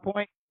 That's my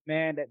point,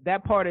 man.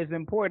 That part is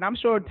important. I'm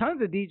sure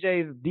tons of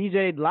DJs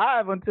DJ'd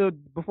live until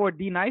before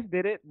D Nice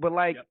did it, but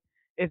like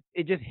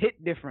it just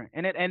hit different,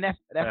 and that's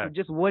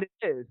just what it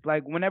is.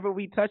 Like whenever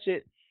we touch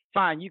it,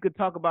 fine, you could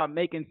talk about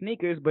making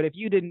sneakers, but if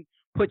you didn't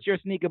put your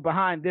sneaker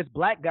behind this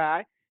Black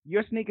guy,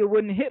 your sneaker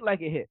wouldn't hit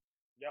like it hit.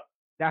 Yep.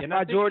 That's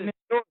why Jordan is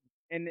Jordan.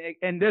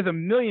 And there's a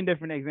million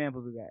different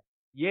examples of that.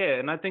 Yeah,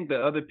 and I think the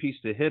other piece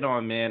to hit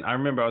on, man, I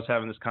remember I was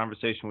having this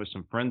conversation with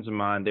some friends of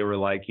mine. They were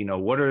like, you know,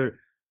 what are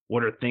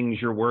things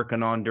you're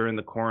working on during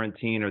the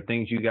quarantine or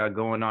things you got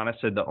going on? I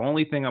said, the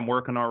only thing I'm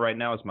working on right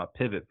now is my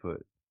pivot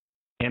foot.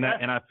 And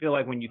I feel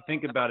like when you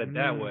think about it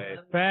that way,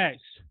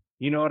 facts.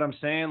 You know what I'm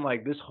saying?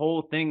 Like this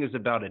whole thing is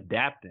about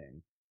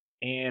adapting.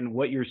 And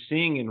what you're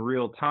seeing in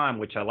real time,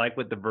 which I like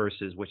with the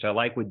Verses, which I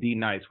like with D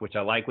Nice, which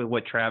I like with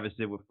what Travis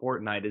did with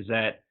Fortnite, is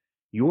that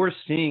you're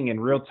seeing in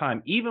real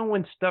time, even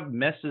when stuff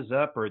messes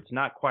up or it's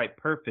not quite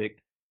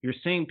perfect, you're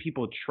seeing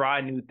people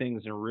try new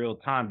things in real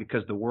time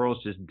because the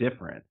world's just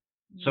different.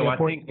 So I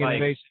think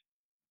like,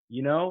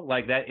 you know,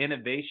 like that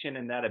innovation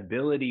and that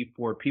ability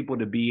for people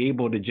to be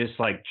able to just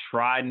like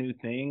try new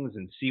things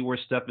and see where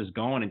stuff is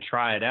going and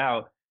try it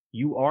out.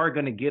 You are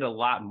going to get a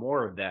lot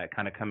more of that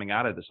kind of coming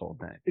out of this whole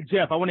thing.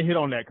 Jeff, I want to hit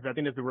on that because I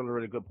think that's a really,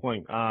 really good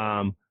point.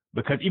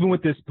 Because even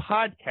with this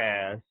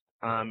podcast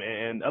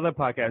and other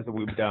podcasts that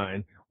we've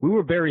done, we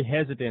were very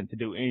hesitant to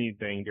do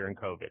anything during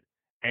COVID.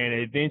 And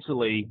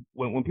eventually,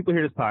 when people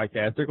hear this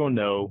podcast, they're going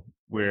to know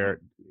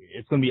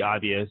it's going to be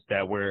obvious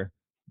that we're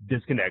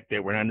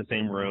disconnected. We're not in the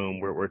same room.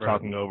 We're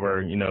talking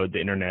over, you know,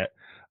 the internet.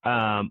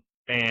 And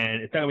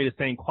it's not going to be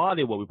the same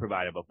quality of what we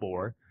provided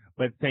before.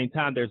 But at the same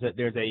time, there's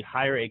a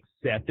higher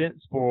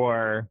acceptance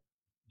for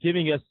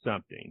giving us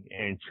something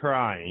and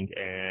trying.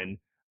 And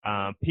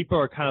people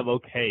are kind of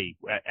okay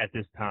at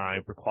this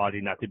time for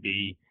quality not to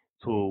be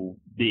to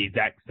the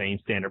exact same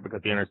standard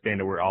because they understand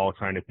that we're all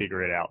trying to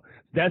figure it out.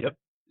 That's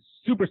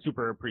super,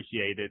 super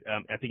appreciated,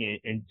 I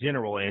think, in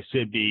general, and it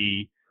should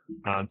be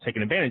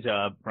taken advantage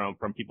of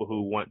from people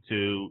who want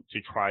to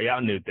try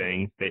out new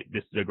things. This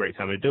is a great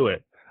time to do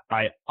it.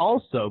 I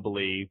also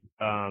believe,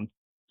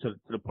 to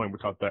the point we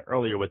talked about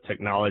earlier with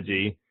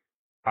technology,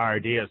 our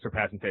idea of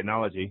surpassing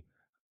technology,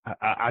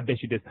 I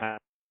bet you this time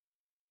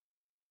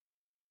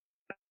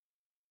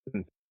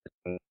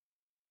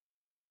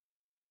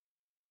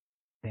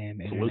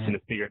solution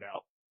is figured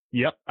out.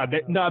 Yep. I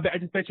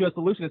just bet you a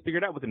solution is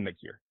figured out within the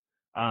next year.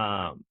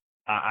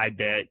 I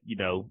bet, you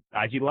know,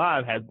 IG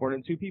Live has more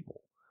than 2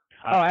 people.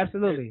 Oh,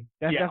 absolutely.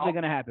 That's definitely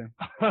going to happen.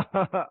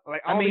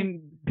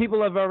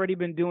 people have already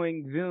been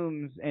doing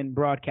Zooms and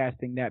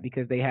broadcasting that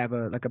because they have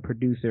a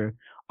producer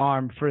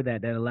arm for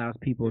that allows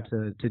people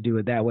to do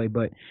it that way.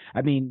 But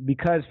I mean,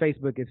 because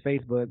Facebook is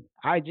Facebook,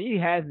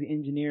 IG has the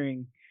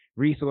engineering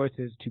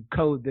resources to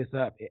code this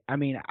up. I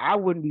mean, I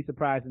wouldn't be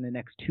surprised in the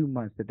next 2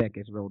 months that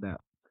gets rolled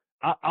out.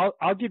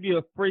 I'll give you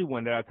a free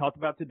one that I talked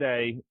about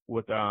today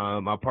with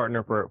my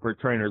partner for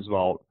Trainers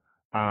Vault.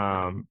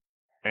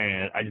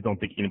 And I just don't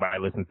think anybody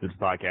listens to this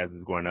podcast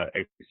is going to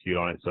execute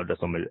on it. So that's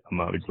I'm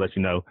gonna just let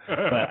you know.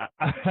 But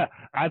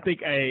I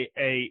think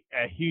a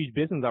huge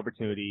business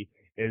opportunity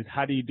is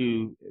how do you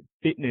do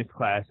fitness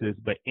classes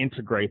but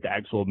integrate the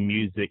actual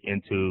music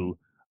into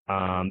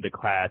the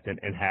class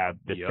and have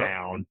the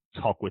sound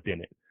talk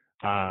within it.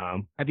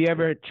 Have you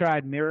ever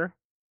tried Mirror?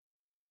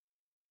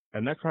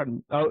 And that's tried.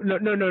 Oh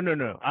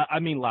no. I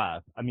mean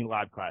live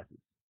classes.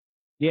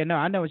 Yeah, no,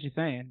 I know what you're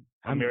saying.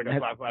 Mirror does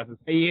live classes.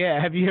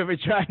 Yeah, have you ever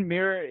tried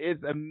Mirror?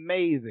 It's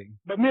amazing.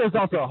 But Mirror's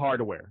also a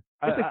hardware.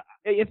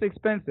 It's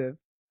expensive.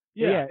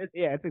 Yeah,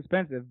 it's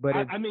expensive. But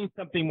I mean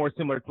something more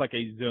similar to like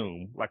a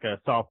Zoom, like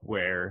a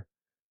software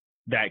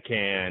that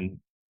can,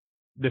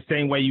 the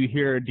same way you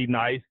hear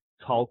D-Nice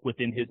talk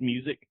within his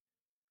music,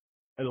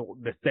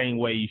 the same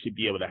way you should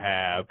be able to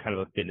have kind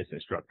of a fitness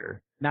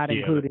instructor. Not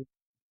including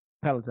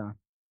Peloton.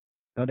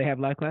 Don't they have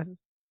live classes?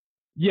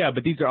 Yeah,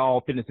 but these are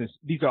all fitness.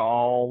 These are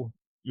all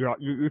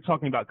you're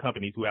talking about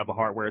companies who have a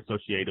hardware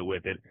associated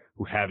with it,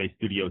 who have a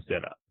studio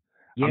set up.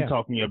 Yeah. I'm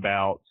talking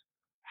about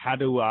how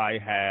do I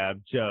have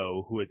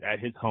Joe, who is at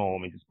his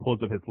home and just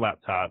pulls up his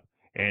laptop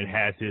and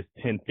has his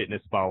 10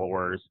 fitness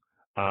followers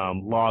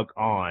log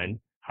on.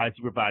 How does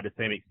he provide the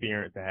same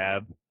experience to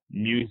have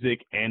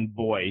music and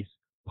voice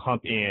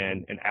pump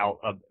in and out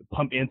of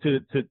pump into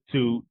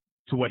to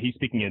what he's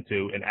speaking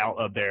into and out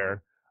of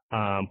their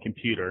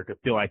computer to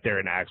feel like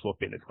they're in an actual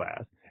fitness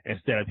class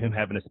instead of him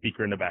having a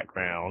speaker in the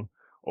background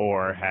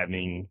or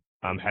having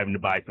to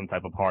buy some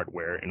type of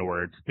hardware in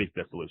order to fix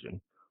that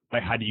solution.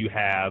 Like, how do you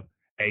have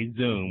a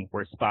Zoom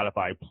where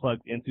Spotify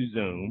plugs into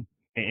Zoom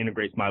and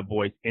integrates my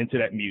voice into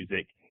that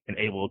music and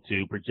able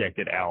to project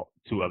it out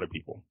to other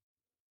people?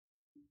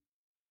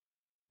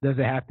 Does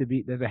it have to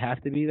be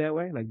that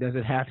way? Like, does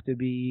it have to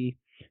be,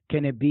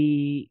 can it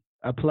be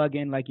a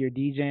plug-in like you're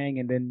DJing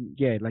and then,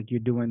 like you're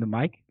doing the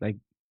mic? Like,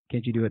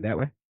 can't you do it that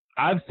way?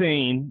 I've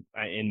seen,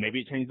 and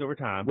maybe it changes over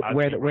time.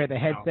 Where the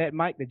headset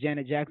mic, the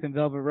Janet Jackson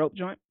velvet rope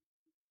joint?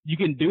 You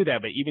can do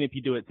that, but even if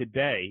you do it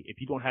today, if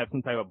you don't have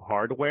some type of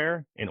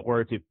hardware in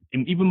order to,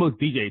 and even most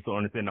DJs don't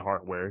understand the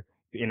hardware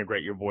to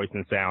integrate your voice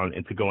and sound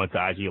and to go into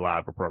IG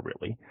Live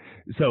appropriately.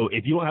 So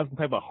if you don't have some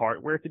type of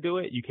hardware to do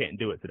it, you can't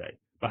do it today.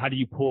 But how do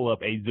you pull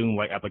up a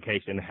Zoom-like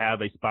application,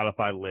 have a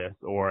Spotify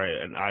list or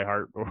an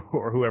iHeart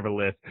or whoever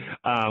list,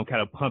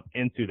 kind of pump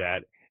into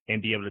that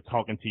and be able to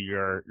talk into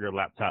your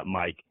laptop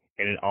mic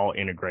and it all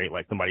integrate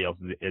like somebody else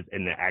is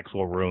in the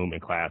actual room in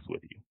class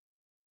with you?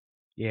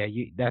 Yeah,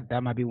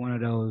 that might be one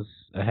of those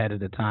ahead of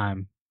the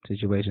time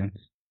situations.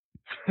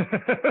 but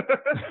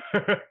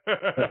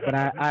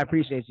I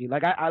appreciate you.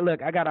 Like I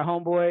look, I got a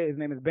homeboy. His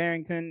name is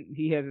Barrington.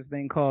 He has this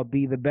thing called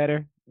Be the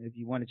Better. If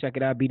you want to check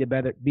it out,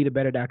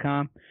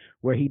 bethebetter.com,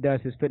 where he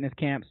does his fitness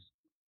camps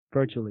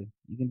virtually.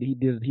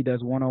 He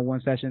does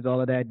one-on-one sessions,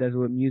 all of that. Does it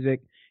with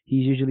music.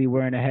 He's usually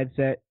wearing a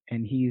headset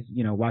and he's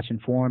watching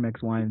Form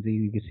X, Y, and Z.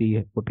 You can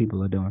see what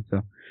people are doing.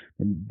 So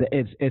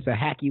it's a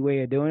hacky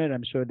way of doing it.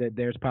 I'm sure that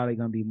there's probably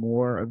going to be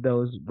more of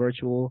those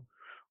virtual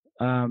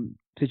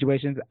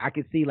situations. I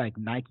could see like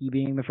Nike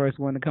being the first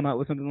one to come out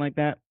with something like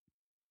that,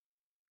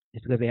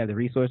 just because they have the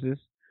resources.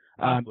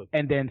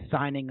 And then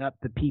signing up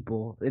the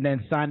people, and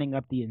then signing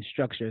up the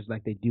instructors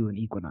like they do in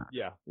Equinox.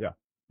 Yeah.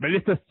 But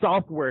it's a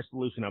software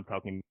solution I'm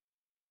talking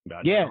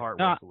about. Yeah,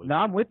 no,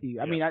 I'm with you.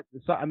 Yeah.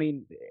 I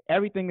mean,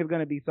 everything is going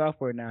to be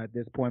software now at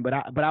this point. But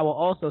I will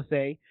also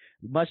say,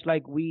 much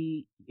like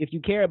if you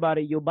care about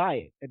it, you'll buy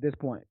it at this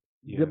point.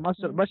 Yeah.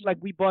 Much like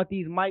we bought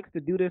these mics to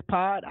do this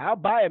pod, I'll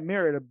buy a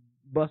mirror to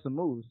bust some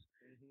moves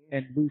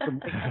and do some.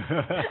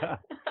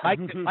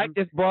 Mike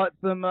just bought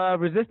some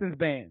resistance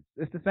bands.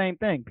 It's the same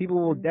thing.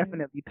 People will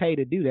definitely pay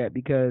to do that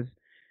because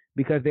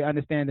they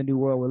understand the new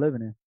world we're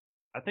living in.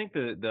 I think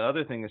the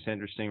other thing that's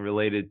interesting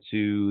related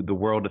to the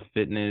world of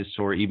fitness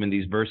or even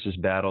these versus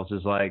battles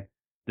is like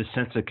the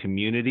sense of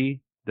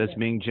community that's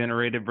being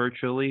generated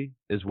virtually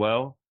as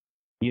well.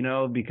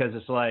 Because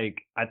it's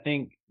like, I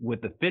think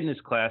with the fitness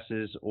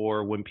classes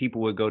or when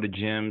people would go to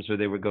gyms or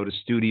they would go to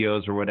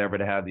studios or whatever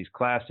to have these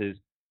classes,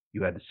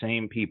 you had the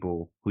same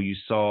people who you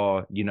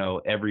saw,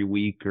 every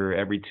week or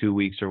every 2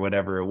 weeks or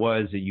whatever it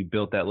was that you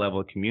built that level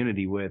of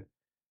community with.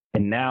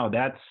 And now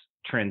that's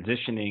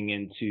transitioning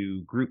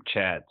into group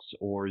chats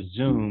or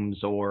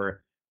Zooms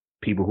or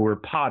people who are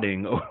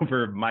potting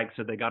over mics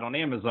that they got on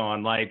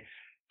Amazon. Like,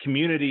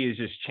 community is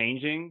just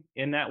changing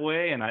in that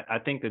way. And I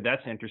think that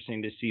that's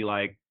interesting to see,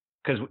 like,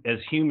 because as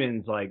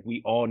humans, like,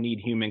 we all need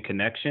human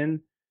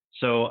connection.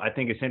 So I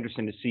think it's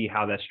interesting to see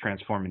how that's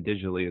transforming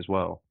digitally as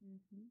well.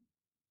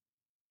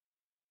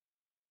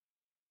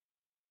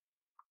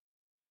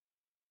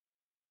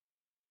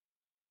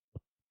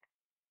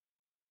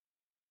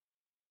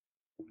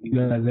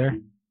 You guys there?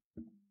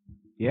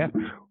 Yeah.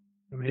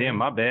 Damn,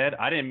 my bad.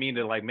 I didn't mean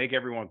to like make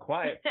everyone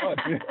quiet. Fuck.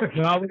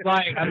 No, I was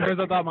like, at first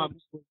I thought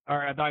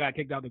I thought I got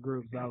kicked out the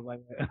group, so I was like,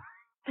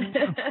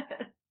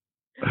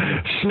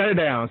 Shut it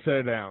down.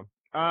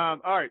 All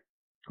right,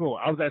 cool.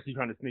 I was actually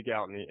trying to sneak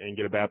out and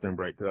get a bathroom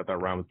break because I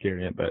thought Ryan was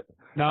carrying it, but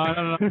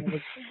no.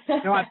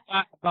 No, I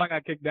thought I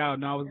got kicked out.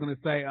 No, I was gonna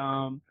say,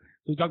 so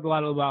we talked a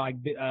lot about like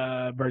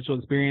virtual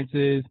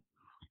experiences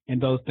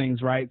and those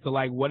things, right? So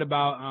like, what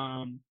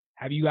about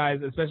have you guys,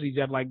 especially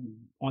Jeff, like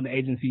on the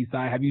agency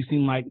side, have you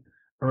seen like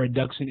a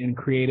reduction in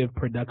creative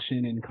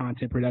production and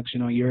content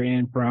production on your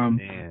end from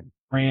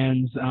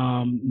brands,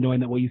 knowing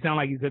that, well, you sound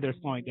like you said they're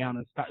slowing down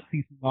and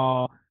ceasing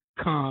all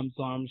comms,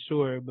 so I'm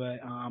sure,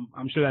 but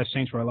I'm sure that's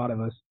changed for a lot of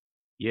us.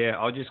 Yeah,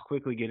 I'll just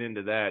quickly get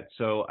into that.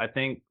 So I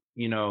think,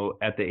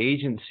 at the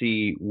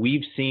agency,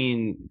 we've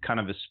seen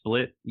kind of a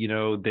split.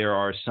 There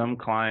are some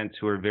clients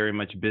who are very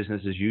much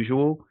business as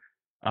usual,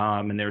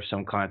 and there are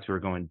some clients who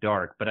are going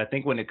dark. But I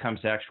think when it comes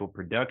to actual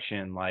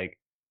production, like,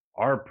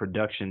 our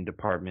production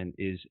department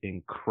is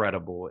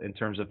incredible in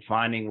terms of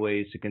finding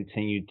ways to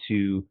continue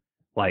to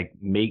like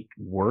make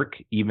work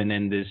even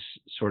in this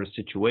sort of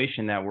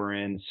situation that we're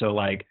in. So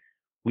like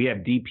we have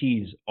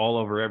DPs all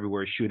over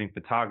everywhere shooting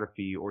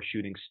photography or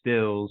shooting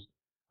stills,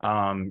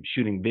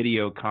 shooting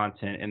video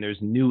content, and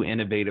there's new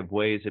innovative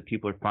ways that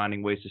people are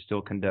finding ways to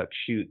still conduct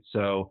shoots.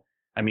 So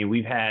I mean,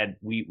 we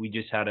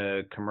just had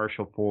a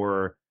commercial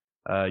for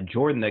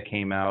Jordan that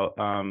came out,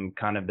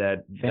 kind of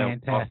that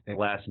fantastic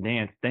Last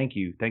Dance. Thank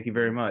you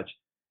very much.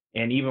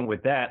 And even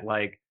with that,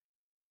 like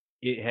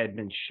it had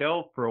been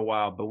shelved for a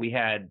while, but we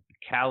had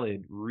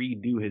Khaled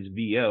redo his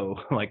VO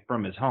like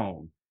from his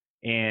home,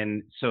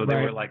 and so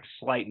there were like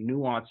slight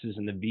nuances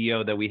in the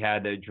VO that we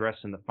had to address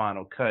in the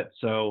final cut.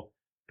 So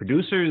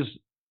producers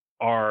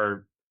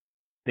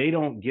they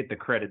don't get the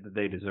credit that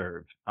they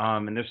deserve,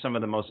 and they're some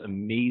of the most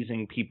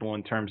amazing people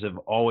in terms of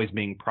always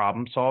being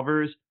problem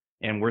solvers.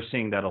 And we're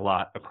seeing that a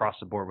lot across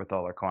the board with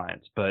all our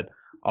clients. But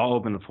I'll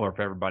open the floor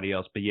for everybody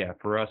else. But yeah,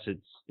 for us,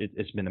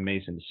 it's been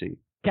amazing to see.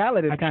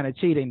 Khaled is kind of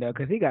cheating though,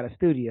 because he got a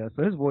studio,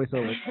 so his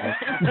voiceover is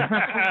you know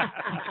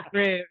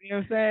what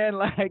I'm saying?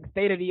 Like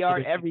state of the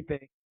art,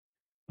 everything.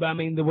 But I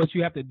mean, what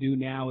you have to do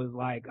now is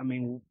like, I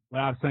mean, what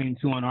I was saying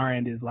too on our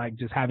end is like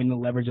just having to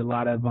leverage a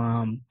lot of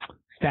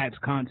stats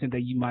content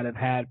that you might have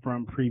had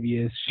from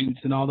previous shoots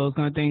and all those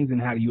kind of things,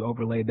 and how do you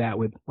overlay that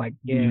with like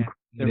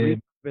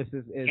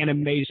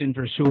animation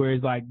for sure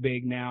is like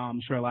big now.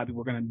 I'm sure a lot of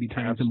people are going to be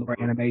turning to more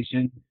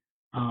animation.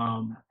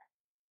 I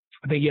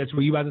think, yes,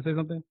 were you about to say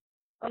something?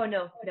 Oh,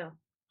 no.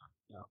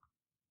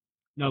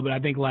 No, but I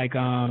think like,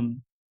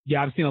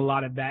 yeah, I've seen a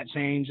lot of that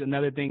change.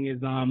 Another thing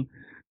is, I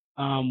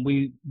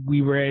read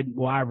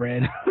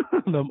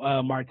the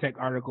Martech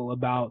article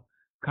about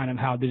kind of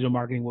how digital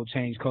marketing will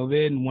change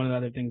COVID. And one of the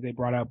other things they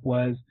brought up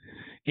was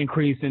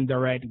increase in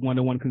direct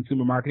one-to-one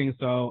consumer marketing.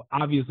 So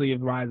obviously, with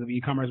the rise of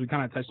e-commerce, we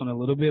kind of touched on it a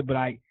little bit, but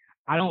I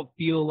don't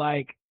feel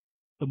like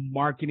the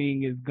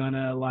marketing is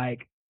gonna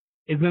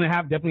definitely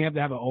have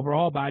to have an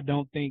overhaul, but I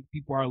don't think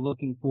people are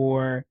looking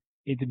for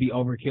it to be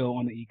overkill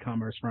on the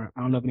e-commerce front.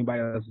 I don't know if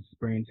anybody else is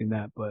experiencing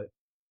that, but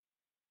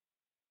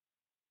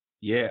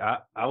yeah,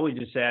 I would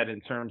just add in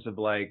terms of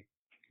like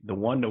the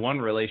one-to-one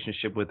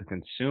relationship with the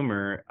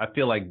consumer, I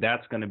feel like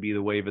that's going to be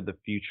the wave of the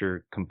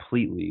future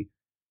completely.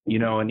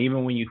 And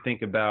even when you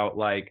think about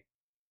like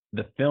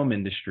the film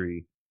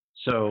industry,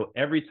 so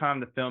every time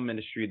the film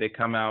industry, they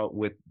come out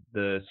with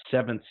the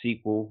 7th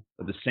sequel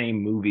of the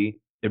same movie,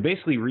 they're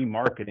basically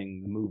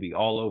remarketing the movie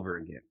all over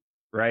again,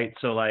 right?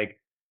 So like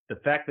the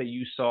fact that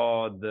you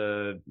saw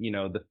the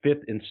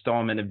 5th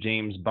installment of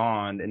James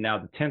Bond and now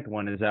the 10th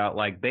one is out,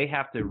 like they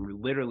have to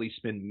literally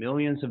spend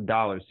millions of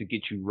dollars to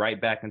get you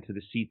right back into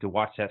the seat to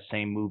watch that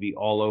same movie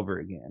all over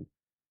again.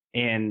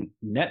 And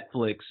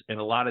Netflix and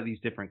a lot of these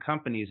different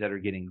companies that are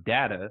getting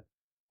data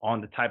on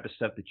the type of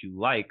stuff that you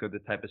like or the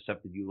type of stuff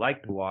that you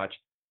like to watch,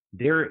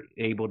 they're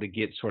able to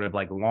get sort of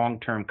like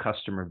long-term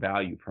customer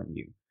value from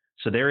you.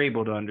 So they're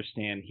able to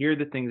understand, here are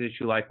the things that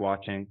you like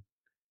watching.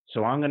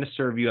 So I'm going to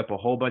serve you up a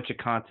whole bunch of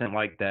content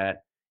like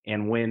that.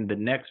 And when the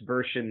next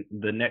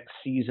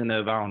season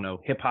of, I don't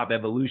know, Hip Hop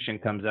Evolution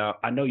comes out,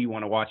 I know you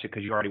want to watch it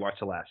because you already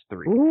watched the last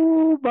 3.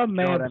 Ooh, my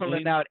man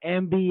pulling out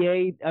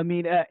NBA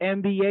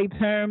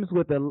terms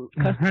with the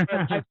customer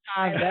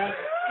lifetime value.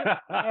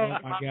 Oh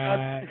my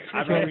God.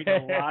 I've been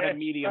reading a lot of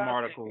Medium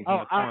articles.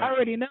 Oh, I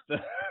already know.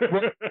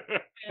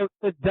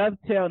 To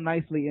dovetail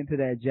nicely into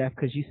that, Jeff,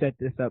 because you set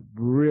this up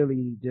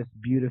really just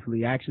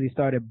beautifully. I actually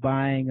started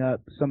buying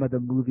up some of the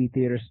movie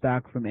theater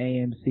stock from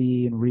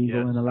AMC and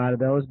Regal and a lot of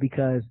those,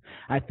 because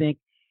I think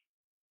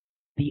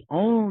the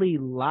only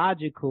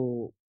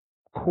logical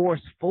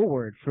course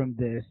forward from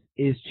this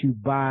is to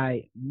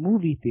buy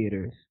movie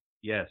theaters.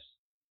 Yes.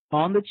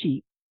 On the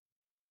cheap,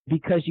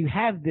 because you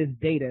have this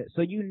data,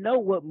 so you know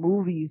what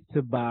movies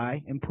to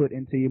buy and put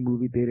into your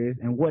movie theaters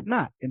and what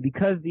not. And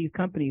because these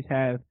companies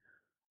have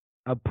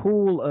a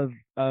pool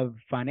of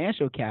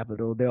financial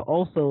capital, they'll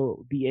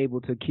also be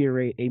able to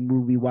curate a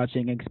movie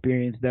watching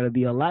experience that'll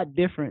be a lot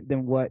different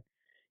than what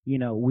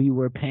we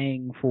were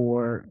paying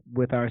for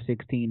with our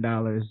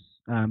 $16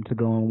 to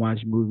go and watch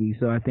movies.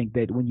 So I think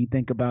that when you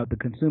think about the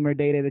consumer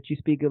data that you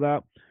speak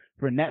about,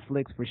 for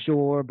Netflix for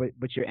sure, but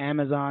your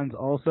Amazons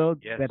also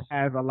that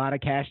have a lot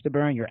of cash to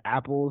burn, your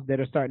Apples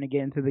that are starting to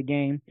get into the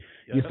game,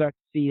 you start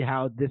to see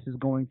how this is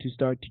going to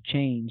start to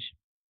change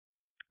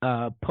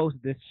post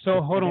this.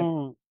 So hold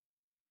on.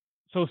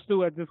 So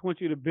Stu, I just want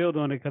you to build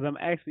on it because I'm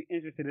actually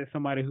interested as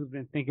somebody who's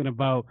been thinking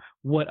about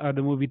what are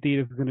the movie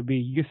theaters going to be.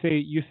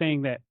 You're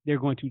saying that they're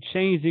going to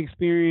change the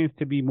experience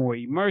to be more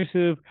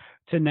immersive,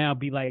 to now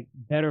be like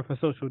better for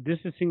social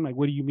distancing. Like,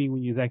 what do you mean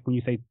when you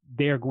say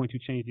they're going to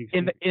change the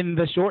experience? In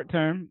the short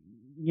term,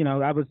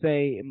 I would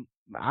say,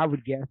 I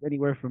would guess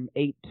anywhere from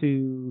 8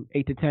 to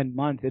 10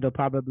 months, it'll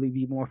probably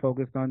be more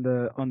focused on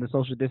the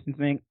social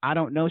distancing. I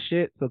don't know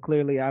shit, so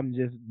clearly I'm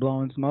just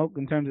blowing smoke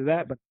in terms of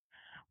that, but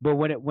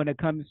when it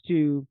comes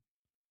to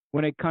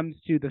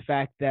the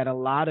fact that a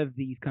lot of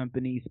these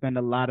companies spend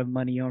a lot of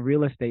money on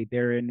real estate,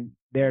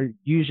 they're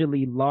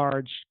usually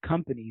large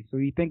companies. So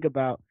you think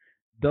about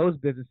those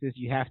businesses,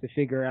 you have to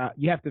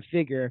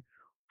figure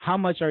how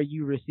much are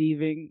you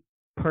receiving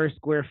per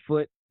square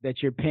foot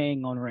that you're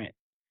paying on rent.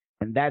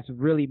 And that's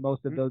really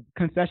most of those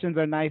concessions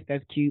are nice.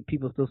 That's cute.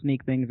 People still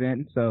sneak things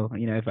in. So,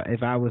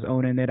 if I was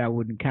owning it, I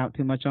wouldn't count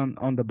too much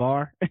on the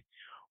bar.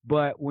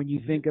 But when you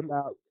think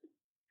about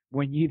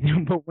when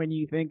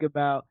you think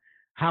about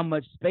how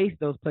much space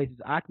those places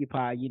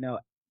occupy,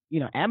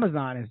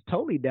 Amazon is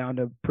totally down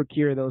to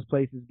procure those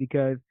places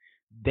because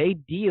they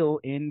deal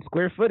in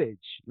square footage.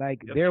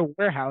 Like their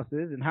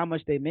warehouses and how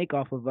much they make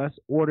off of us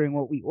ordering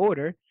what we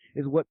order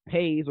is what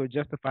pays or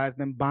justifies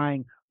them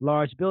buying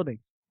large buildings.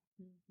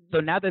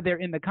 So now that they're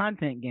in the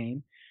content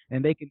game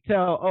and they can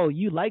tell, oh,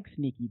 you like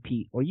Sneaky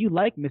Pete or you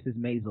like Mrs.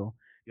 Maisel,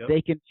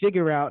 they can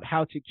figure out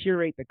how to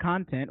curate the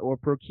content or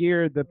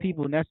procure the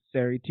people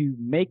necessary to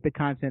make the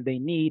content they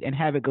need and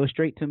have it go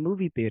straight to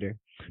movie theater,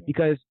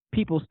 because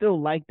people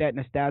still like that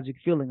nostalgic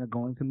feeling of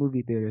going to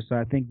movie theaters. So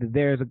I think that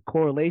there's a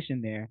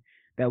correlation there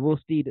that we'll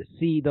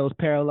see those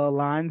parallel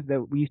lines that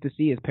we used to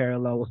see as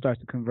parallel will start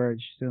to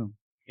converge soon.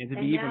 And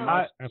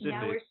now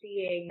we're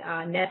seeing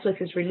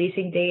Netflix is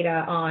releasing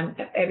data on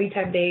every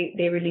time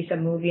they release a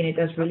movie and it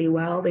does really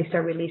well, they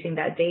start releasing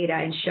that data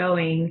and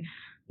showing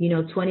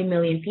 20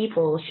 million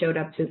people showed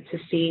up to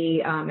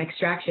see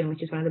Extraction,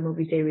 which is one of the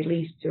movies they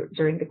released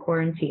during the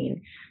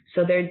quarantine.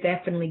 So they're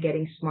definitely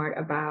getting smart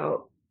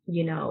about,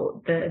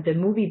 the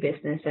movie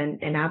business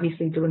and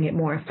obviously doing it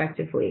more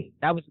effectively.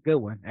 That was a good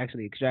one,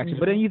 actually, Extraction.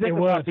 But then you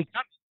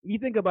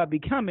think about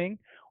becoming,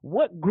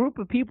 what group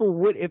of people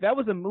would, if that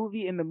was a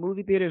movie in the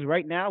movie theaters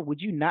right now,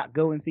 would you not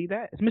go and see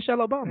that? It's Michelle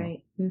Obama.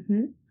 Right.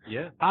 Mm-hmm.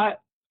 Yeah. I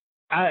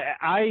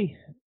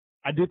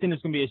do think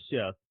there's going to be a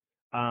shift.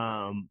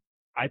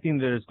 I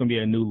think there's going to be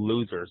a new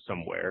loser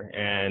somewhere,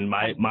 and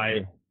my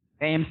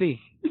AMC.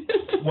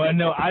 Well,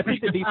 no, I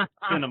think the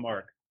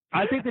Cinemark.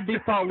 I think the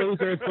default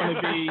loser is going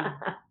to be.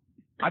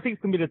 I think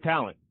it's going to be the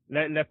talent.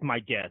 That's my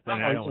guess,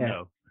 and I don't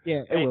know.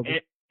 Yeah, it will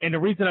be. And the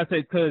reason I say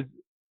it's because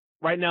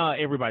right now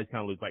everybody's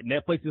kind of losing. Like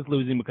Netflix is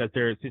losing because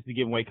they're essentially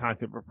giving away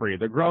content for free.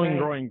 They're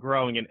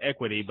growing in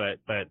equity, but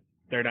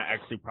they're not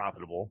actually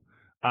profitable.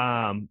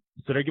 So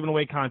they're giving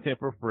away content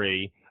for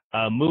free.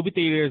 Movie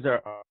theaters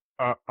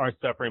are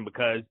suffering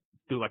because,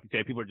 like you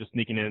said, people are just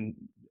sneaking in.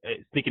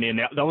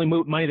 The only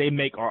money they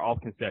make are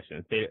off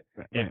concessions. If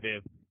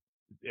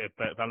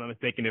I'm not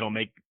mistaken, they don't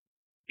make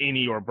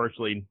any or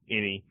virtually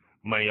any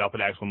money off of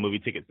the actual movie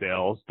ticket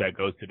sales that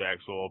goes to the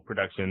actual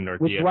production or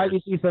which is why you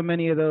see so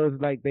many of those,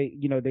 like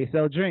they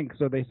sell drinks,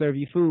 so they serve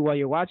you food while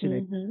you're watching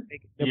it.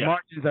 The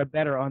margins are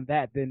better on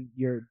that than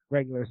your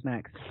regular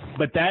snacks.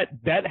 But that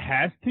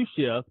has to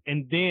shift,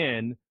 and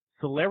then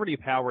celebrity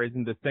power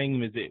isn't the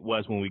same as it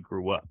was when we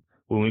grew up.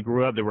 When we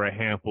grew up, there were a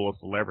handful of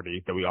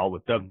celebrities that we all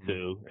looked up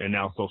to, and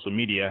now social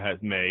media has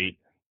made,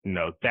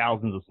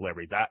 thousands of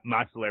celebrities.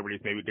 My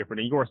celebrities may be different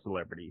than your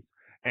celebrities,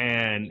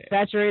 and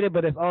saturated,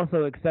 but it's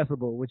also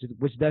accessible, which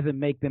doesn't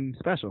make them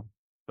special.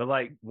 But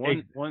like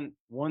one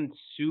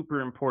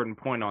super important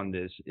point on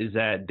this is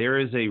that there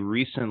is a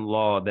recent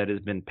law that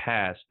has been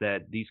passed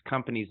that these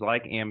companies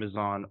like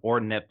Amazon or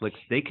Netflix,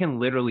 they can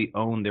literally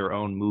own their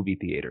own movie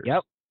theaters.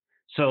 Yep.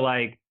 So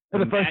like, for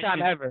the first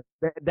time ever.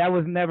 That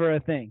was never a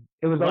thing.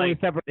 It was always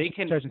separate. They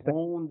can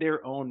own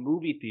their own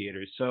movie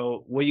theaters.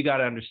 So what you got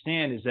to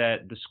understand is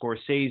that the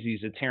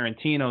Scorseses, the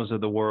Tarantinos of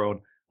the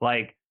world,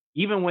 like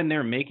even when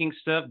they're making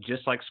stuff,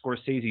 just like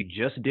Scorsese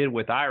just did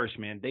with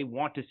Irishman, they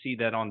want to see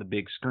that on the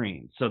big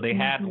screen. So they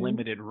have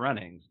limited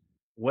runnings.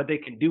 What they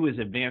can do is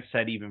advance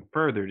that even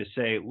further to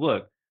say,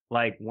 look,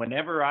 like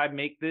whenever I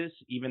make this,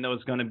 even though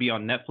it's going to be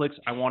on Netflix,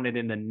 I want it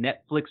in the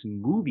Netflix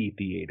movie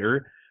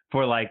theater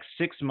for like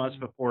 6 months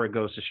before it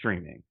goes to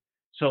streaming.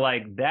 So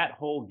like that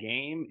whole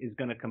game is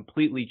going to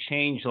completely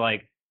change,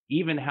 like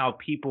even how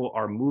people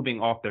are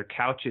moving off their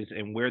couches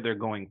and where they're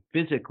going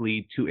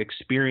physically to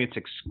experience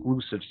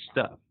exclusive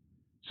stuff.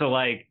 So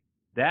like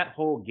that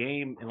whole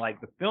game and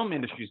like the film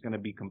industry is going to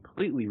be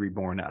completely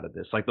reborn out of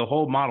this. Like the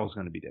whole model is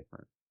going to be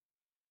different.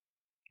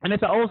 And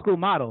it's an old school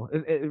model.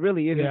 It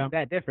really isn't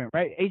that different,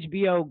 right?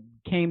 HBO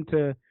came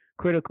to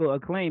critical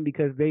acclaim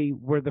because they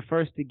were the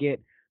first to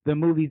get the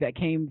movies that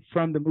came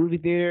from the movie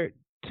theater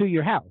to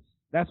your house.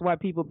 That's why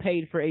people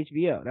paid for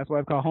HBO. That's why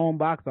it's called home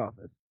box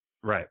office.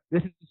 Right.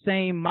 This is the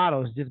same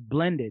model. It's just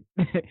blended.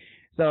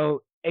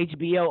 So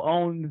HBO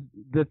owns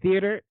the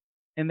theater,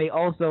 and they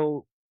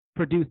also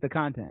produce the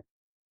content.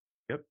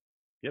 Yep.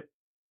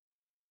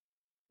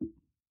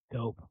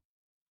 Dope.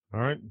 All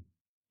right.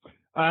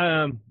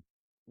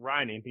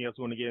 Ryan, anything else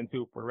you want to get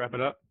into before we wrap it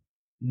up?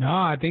 No,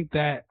 I think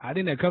that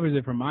covers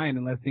it for mine.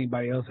 Unless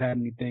anybody else had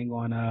anything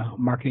on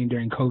marketing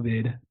during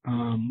COVID,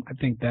 I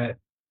think that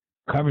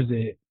covers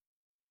it.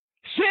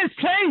 Shit's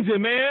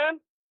changing, man.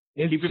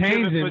 It's Keep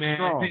changing, man.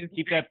 Strong.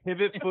 Keep that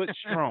pivot foot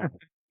strong.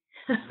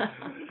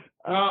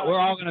 We're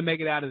all gonna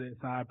make it out of this.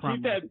 I promise.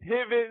 Keep that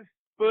pivot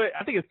foot.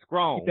 I think it's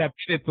strong. Keep that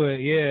pivot foot.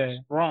 Yeah.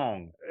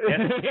 Strong.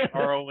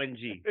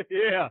 SRONG.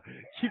 Yeah.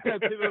 Keep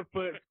that pivot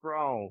foot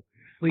strong.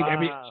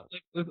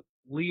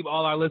 Leave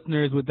all our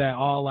listeners with that.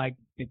 All like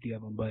 50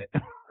 of them, but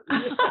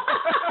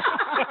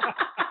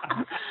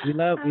we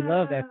love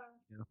that.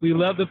 We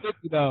love the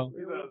 50 though.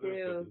 We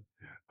do.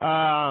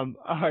 All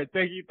right.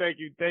 Thank you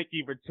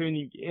for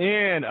tuning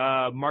in.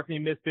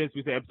 Marketing Misfits.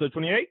 We say episode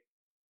 28. Is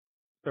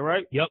that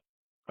right? Yep.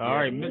 All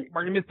right.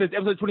 Marketing Misfits,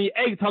 episode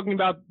 28, talking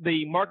about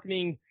the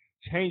marketing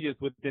changes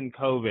within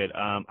COVID.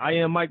 I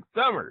am Mike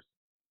Summers.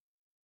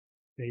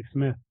 Dave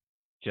Smith.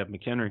 Jeff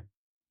McHenry.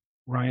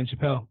 Ryan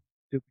Chappelle.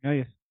 Duke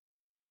Cornelius.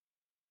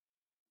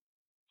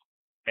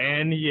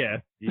 And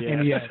yes.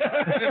 And yes.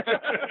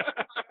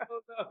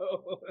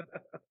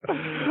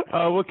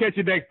 We'll catch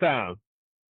you next time.